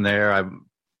going on there. I'm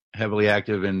heavily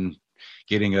active in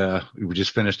we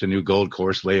just finished a new gold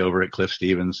course layover at Cliff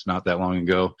Stevens not that long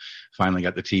ago. Finally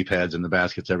got the tee pads and the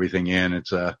baskets, everything in.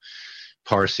 It's a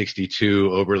par 62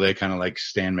 overlay, kind of like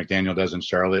Stan McDaniel does in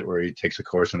Charlotte, where he takes a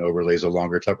course and overlays a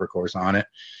longer, tougher course on it.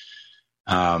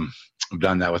 I've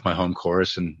done that with my home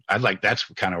course, and that's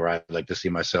kind of where I'd like to see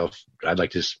myself. I'd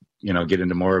like to, get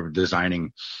into more of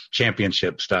designing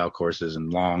championship style courses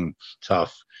and long,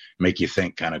 tough, make you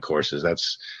think kind of courses.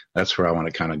 That's where I want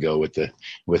to kind of go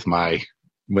with my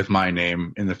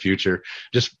name in the future.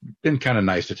 Just been kind of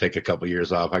nice to take a couple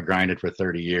years off. I grinded for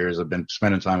 30 years. I've been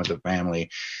spending time with the family,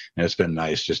 and it's been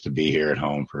nice just to be here at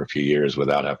home for a few years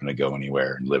without having to go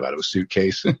anywhere and live out of a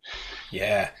suitcase.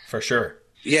 Yeah, for sure.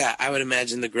 Yeah, I would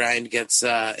imagine the grind gets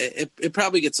it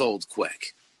probably gets old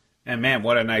quick. And man,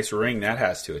 what a nice ring that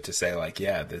has to it to say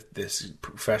this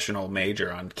professional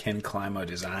major on Ken Climo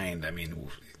designed. I mean,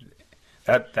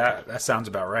 that sounds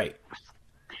about right.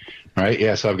 Right.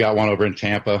 Yeah. So I've got one over in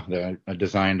Tampa that I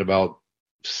designed about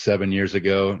 7 years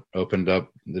ago, opened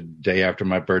up the day after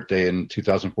my birthday in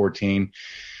 2014.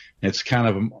 It's kind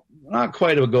of not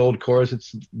quite a gold course.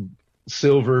 It's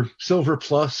silver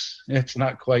plus. It's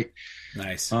not quite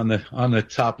Nice. on the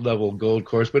top level gold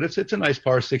course, but it's a nice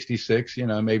par 66.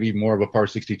 Maybe more of a par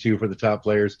 62 for the top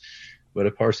players, but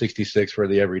a par 66 for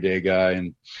the everyday guy,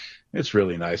 and it's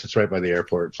really nice. It's right by the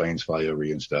airport. Planes fly over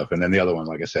you and stuff. And then the other one,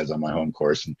 like I said, is on my home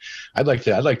course, and I'd like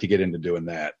to get into doing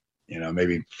that.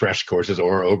 Maybe fresh courses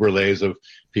or overlays of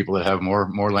people that have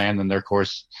more land than their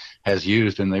course has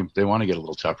used, and they want to get a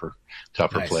little tougher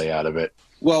nice. Play out of it.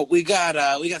 Well, we got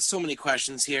so many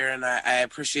questions here, and I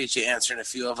appreciate you answering a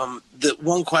few of them. The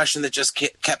one question that just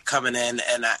kept coming in,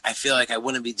 and I feel like I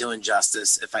wouldn't be doing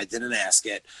justice if I didn't ask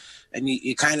it. And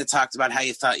you kind of talked about how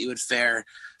you thought you would fare.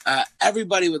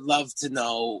 Everybody would love to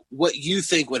know what you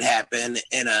think would happen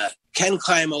in a Ken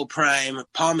Climo prime,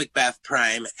 Paul McBeth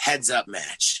prime heads-up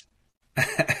match.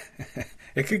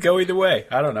 It could go either way.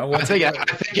 I don't know. I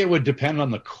think it would depend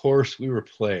on the course we were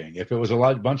playing. If it was a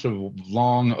bunch of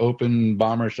long, open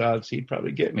bomber shots, he'd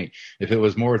probably get me. If it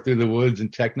was more through the woods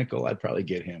and technical, I'd probably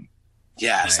get him.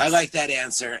 Yes, nice. I like that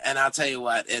answer. And I'll tell you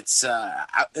what, it's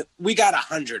we got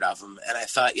 100 of them, and I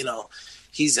thought,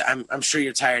 I'm sure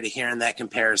you're tired of hearing that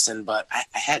comparison, but I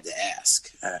had to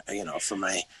ask,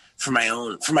 for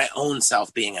my own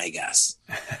self-being, I guess.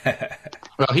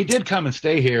 Well, he did come and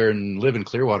stay here and live in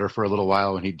Clearwater for a little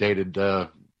while, and he dated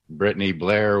Brittany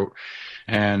Blair,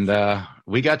 and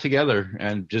we got together,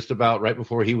 and just about right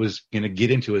before he was going to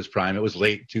get into his prime, it was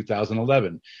late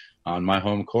 2011 on my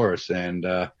home course, and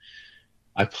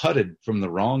I putted from the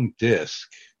wrong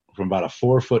disc, from about a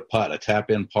 4-foot putt, a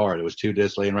tap-in par. It was 2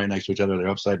 discs laying right next to each other. They're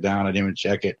upside down. I didn't even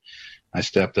check it. I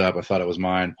stepped up. I thought it was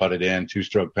mine, putted in,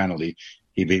 2-stroke penalty.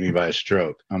 He beat me by a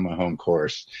stroke on my home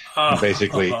course.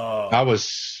 Basically, I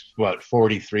was,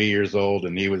 43 years old,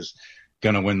 and he was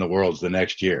going to win the Worlds the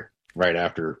next year, right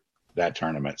after that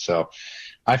tournament. So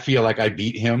I feel like I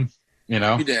beat him,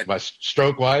 You did. By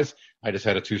stroke-wise. I just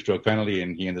had a 2-stroke penalty,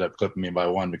 and he ended up clipping me by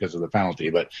 1 because of the penalty.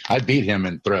 But I beat him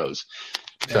in throws.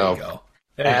 There you go.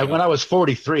 When I was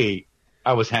 43,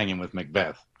 I was hanging with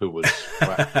McBeth, who was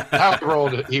however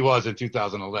old he was in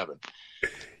 2011.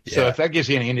 Yeah. So if that gives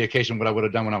you any indication what I would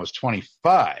have done when I was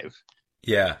 25.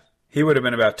 Yeah, he would have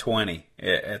been about 20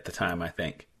 at the time, I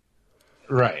think.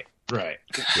 Right. Gosh.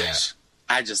 Yeah.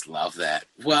 I just love that.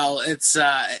 Well, it's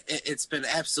been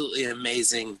absolutely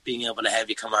amazing being able to have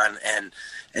you come on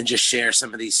and just share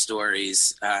some of these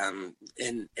stories.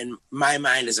 In my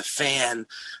mind as a fan,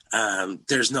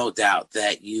 there's no doubt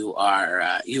that you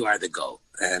are the GOAT.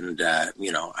 And,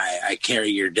 I carry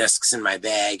your discs in my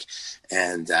bag,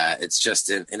 and it's just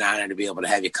an honor to be able to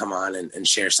have you come on and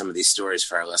share some of these stories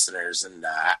for our listeners. And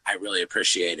I really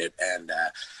appreciate it. And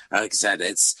like I said,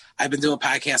 I've been doing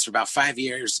podcasts for about 5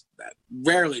 years.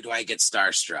 Rarely do I get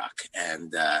starstruck.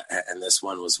 And this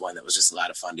one was one that was just a lot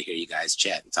of fun to hear you guys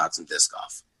chat and talk some disc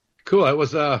golf. Cool. It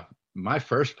was my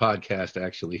first podcast,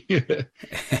 actually.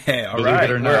 Hey, all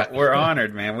right. We're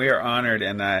honored, man. We are honored.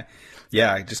 And I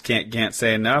just can't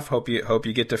say enough. Hope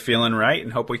you get to feeling right,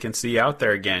 and hope we can see you out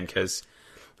there again, because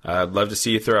I'd love to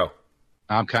see you throw.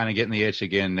 I'm kind of getting the itch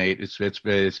again, Nate. It's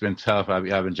been tough.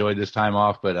 I've enjoyed this time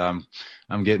off, but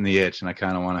I'm getting the itch, and I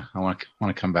kind of want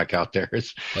to come back out there. I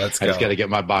just got to get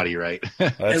my body right.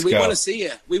 And we want to see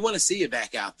you. We want to see you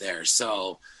back out there.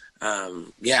 So,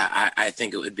 I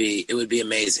think it would be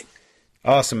amazing.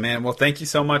 Awesome, man. Well, thank you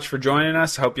so much for joining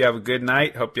us. Hope you have a good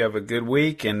night. Hope you have a good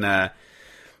week, and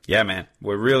yeah, man,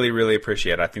 we really, really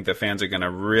appreciate it. I think the fans are going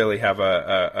to really have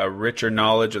a richer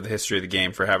knowledge of the history of the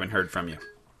game for having heard from you.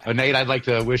 Nate, I'd like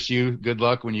to wish you good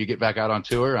luck when you get back out on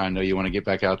tour. I know you want to get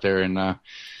back out there and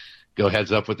go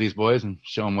heads up with these boys and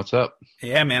show them what's up.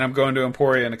 Yeah, man, I'm going to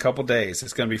Emporia in a couple days.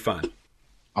 It's going to be fun.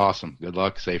 Awesome. Good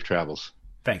luck. Safe travels.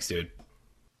 Thanks, dude.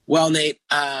 Well, Nate,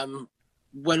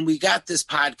 when we got this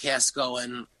podcast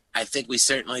going, I think we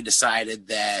certainly decided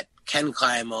that Ken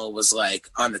Climo was like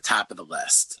on the top of the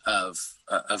list of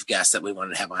guests that we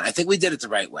wanted to have on. I think we did it the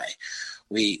right way.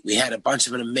 We had a bunch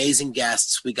of amazing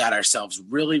guests. We got ourselves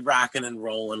really rocking and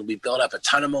rolling. We built up a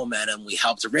ton of momentum. We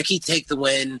helped Ricky take the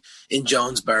win in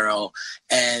Jonesboro,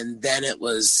 and then it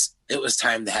was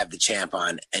time to have the champ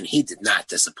on, and he did not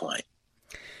disappoint.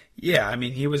 Yeah, I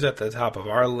mean, he was at the top of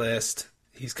our list.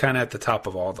 He's kind of at the top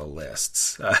of all the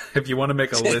lists. If you want to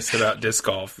make a list about disc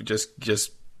golf,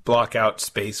 just block out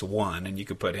space 1 and you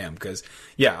can put him, because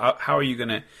how are you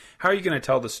gonna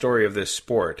tell the story of this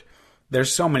sport?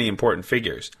 There's so many important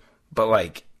figures, but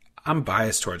like, I'm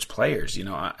biased towards players.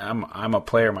 I'm a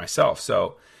player myself,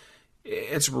 so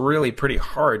it's really pretty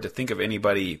hard to think of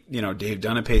anybody. Dave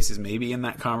Dunapace is maybe in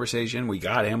that conversation. We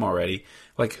got him already.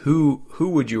 Like, who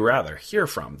would you rather hear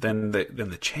from than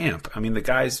the champ? I mean, the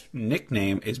guy's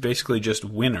nickname is basically just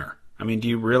winner. I mean, do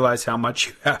you realize how much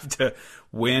you have to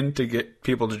win to get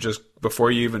people to just,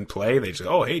 before you even play, they just,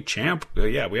 oh, hey, champ.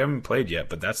 Yeah, we haven't played yet,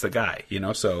 but that's the guy,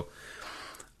 so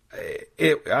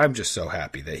I'm just so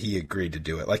happy that he agreed to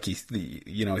do it. Like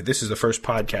this is the first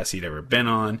podcast he'd ever been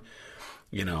on.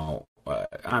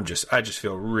 I just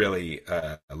feel really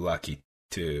lucky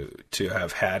to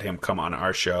have had him come on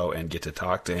our show and get to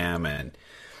talk to him, and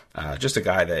just a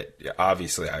guy that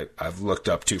obviously I've looked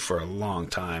up to for a long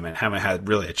time and haven't had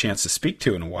really a chance to speak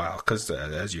to in a while because,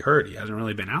 as you heard, he hasn't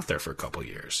really been out there for a couple of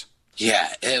years.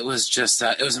 Yeah, it was just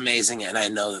it was amazing, and I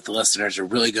know that the listeners are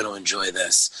really going to enjoy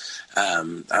this.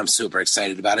 I'm super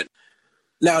excited about it.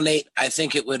 Now, Nate, I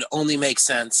think it would only make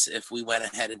sense if we went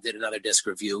ahead and did another disc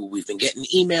review. We've been getting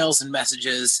emails and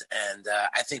messages, and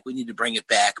I think we need to bring it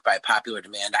back by popular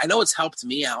demand. I know it's helped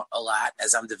me out a lot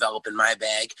as I'm developing my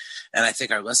bag, and I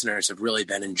think our listeners have really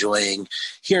been enjoying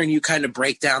hearing you kind of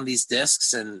break down these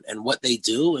discs and what they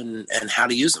do and how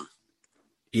to use them.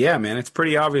 Yeah, man, it's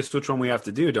pretty obvious which one we have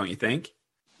to do, don't you think?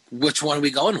 Which one are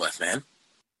we going with, man?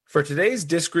 For today's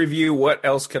disc review, what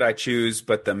else could I choose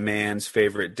but the man's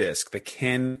favorite disc, the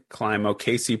Ken Climo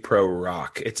KC Pro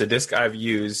Rock. It's a disc I've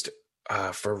used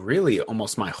for really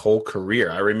almost my whole career.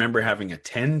 I remember having a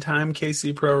 10-time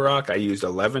KC Pro Rock. I used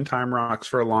 11-time rocks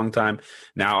for a long time.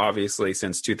 Now, obviously,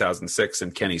 since 2006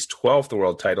 and Kenny's 12th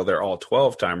world title, they're all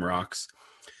 12-time rocks.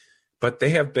 But they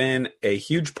have been a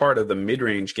huge part of the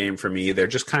mid-range game for me. They're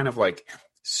just kind of like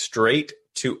straight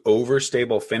to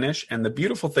overstable finish. And the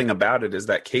beautiful thing about it is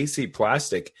that KC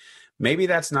plastic, maybe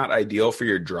that's not ideal for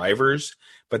your drivers,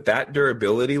 but that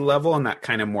durability level and that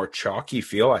kind of more chalky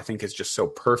feel, I think is just so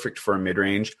perfect for a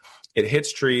mid-range. It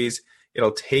hits trees,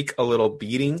 it'll take a little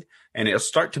beating, and it'll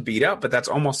start to beat out, but that's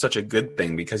almost such a good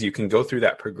thing because you can go through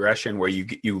that progression where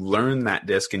you learn that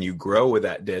disc and you grow with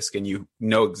that disc and you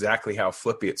know exactly how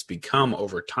flippy it's become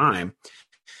over time,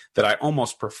 that I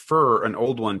almost prefer an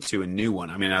old one to a new one.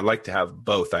 I mean, I'd like to have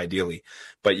both ideally,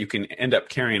 but you can end up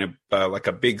carrying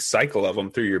a big cycle of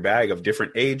them through your bag of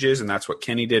different ages, and that's what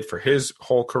Kenny did for his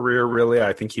whole career, really.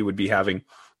 I think he would be having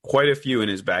quite a few in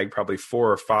his bag, probably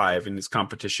 4 or 5 in his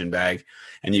competition bag,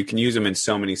 and you can use them in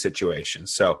so many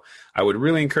situations. So I would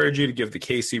really encourage you to give the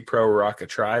KC Pro Rock a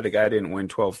try. The guy didn't win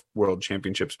 12 world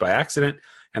championships by accident,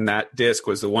 and that disc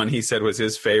was the one he said was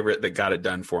his favorite that got it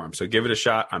done for him. So give it a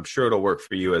shot. I'm sure it'll work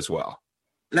for you as well.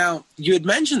 Now, you had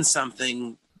mentioned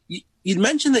something. You'd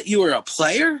mentioned that you were a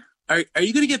player. Are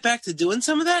you going to get back to doing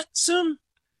some of that soon?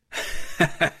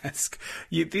 These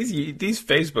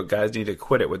Facebook guys need to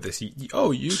quit it with this.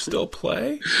 Oh, you still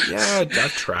play? Yeah,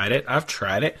 I've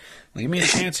tried it. Give me a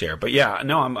chance here. But yeah,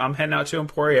 no, I'm heading out to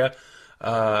Emporia,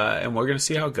 and we're gonna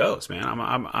see how it goes, man.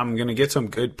 I'm gonna get some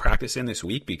good practice in this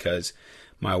week because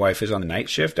my wife is on the night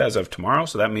shift as of tomorrow,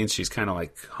 so that means she's kind of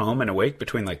like home and awake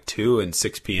between like 2 and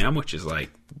 6 p.m., which is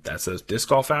like that's those disc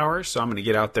golf hours. So I'm gonna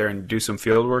get out there and do some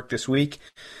field work this week.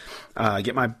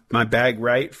 Get my bag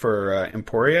right for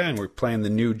Emporia, and we're playing the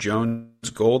new Jones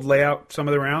Gold layout some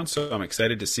of the rounds, so I'm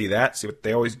excited to see that. See what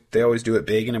they always do it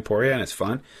big in Emporia, and it's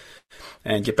fun.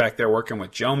 And get back there working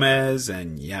with Jomez,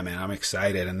 and yeah, man, I'm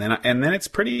excited. And then it's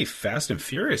pretty fast and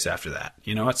furious after that.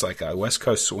 It's like a West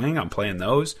Coast swing. I'm playing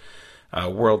those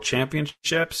World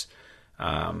Championships.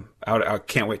 I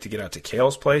can't wait to get out to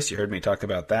Kale's place. You heard me talk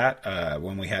about that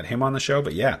when we had him on the show.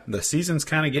 But yeah, the season's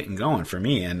kind of getting going for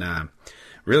me, and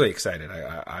really excited.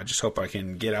 I just hope I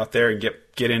can get out there and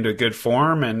get into good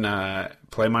form and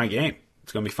play my game.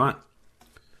 It's going to be fun.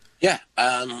 Yeah.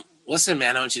 Listen,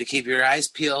 man, I want you to keep your eyes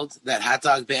peeled. That Hot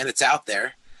Dog Bandit's out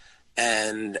there.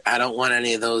 And I don't want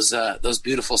any of those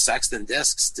beautiful Sexton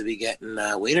discs to be getting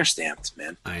waiter stamped,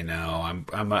 man. I know.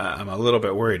 I'm a little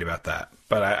bit worried about that.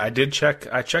 But I did check.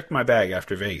 I checked my bag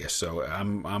after Vegas, so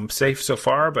I'm safe so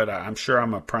far. But I'm sure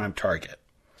I'm a prime target.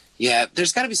 Yeah,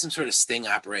 there's got to be some sort of sting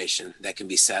operation that can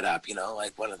be set up.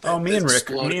 Like one of the. Oh, me and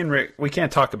Rick. We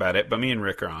can't talk about it, but me and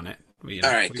Rick are on it.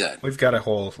 All right, good. We've got a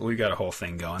whole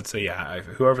thing going. So yeah,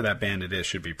 whoever that bandit is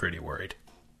should be pretty worried.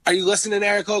 Are you listening,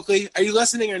 Eric Oakley? Are you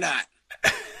listening or not?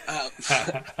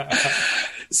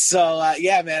 So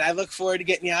yeah, man, I look forward to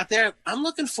getting you out there. I'm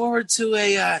looking forward to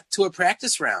a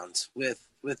practice round with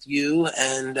you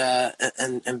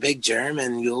and Big Germ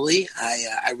and Yuli.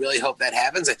 I really hope that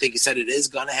happens. I think you said it is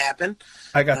going to happen.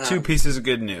 I got 2 pieces of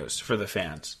good news for the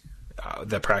fans.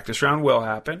 The practice round will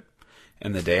happen,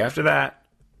 and the day after that,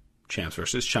 Champs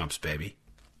versus Chumps, baby.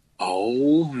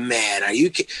 Oh man, are you?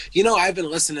 I've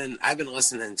been listening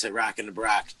to Rockin' the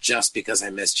Brock just because I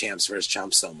miss Champs vs.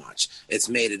 Chumps so much. It's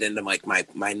made it into like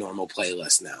my normal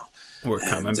playlist now. We're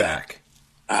coming back.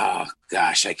 Oh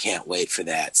gosh, I can't wait for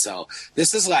that. So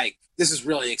this is this is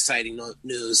really exciting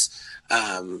news.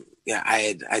 Yeah,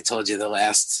 I told you the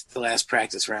last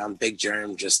practice round, Big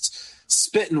Germ just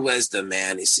spitting wisdom,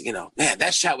 man. He's, man,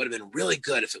 that shot would have been really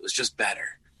good if it was just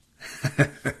better.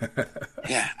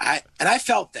 Yeah, I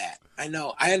felt that. I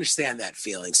know, I understand that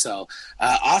feeling. So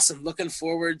awesome. Looking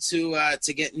forward to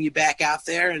getting you back out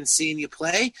there and seeing you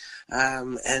play.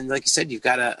 And like you said, you've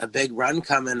got a big run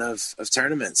coming of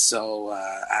tournaments. So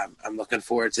I'm looking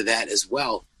forward to that as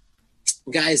well.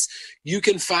 Guys, you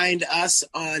can find us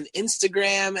on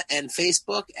Instagram and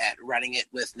Facebook at Running It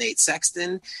with Nate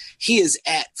Sexton. He is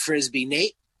at Frisbee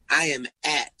Nate. I am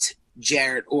at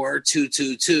Jarrett Orr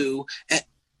 222.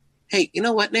 Hey, you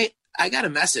know what, Nate? I got a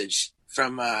message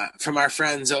from our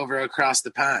friends over across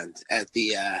the pond at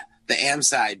the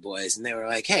Amside boys, and they were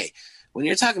like, "Hey, when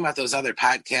you're talking about those other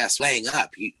podcasts laying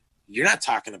up, you're not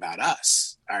talking about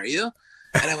us, are you?"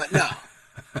 And I went,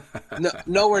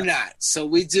 No, we're not. So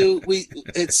it's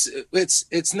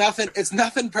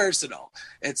nothing personal.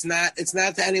 It's not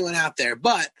to anyone out there.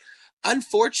 But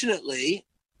unfortunately,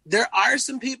 there are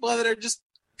some people that are just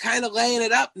kind of laying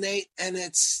it up, Nate, and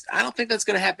I don't think that's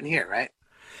going to happen here, right?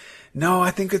 No,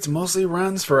 I think it's mostly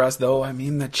runs for us, though. I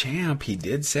mean, the champ, he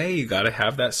did say you got to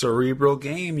have that cerebral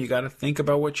game. You got to think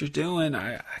about what you're doing.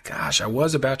 I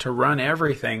was about to run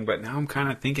everything, but now I'm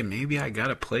kind of thinking maybe I got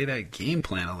to play that game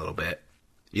plan a little bit.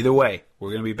 Either way, we're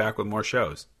going to be back with more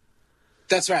shows.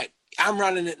 That's right. I'm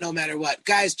running it no matter what.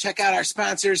 Guys, check out our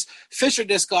sponsors,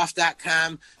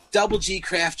 FisherDiscGolf.com, Double G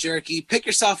Craft Jerky. Pick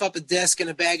yourself up a disc and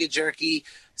a bag of jerky.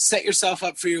 Set yourself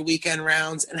up for your weekend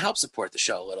rounds and help support the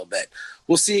show a little bit.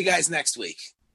 We'll see you guys next week.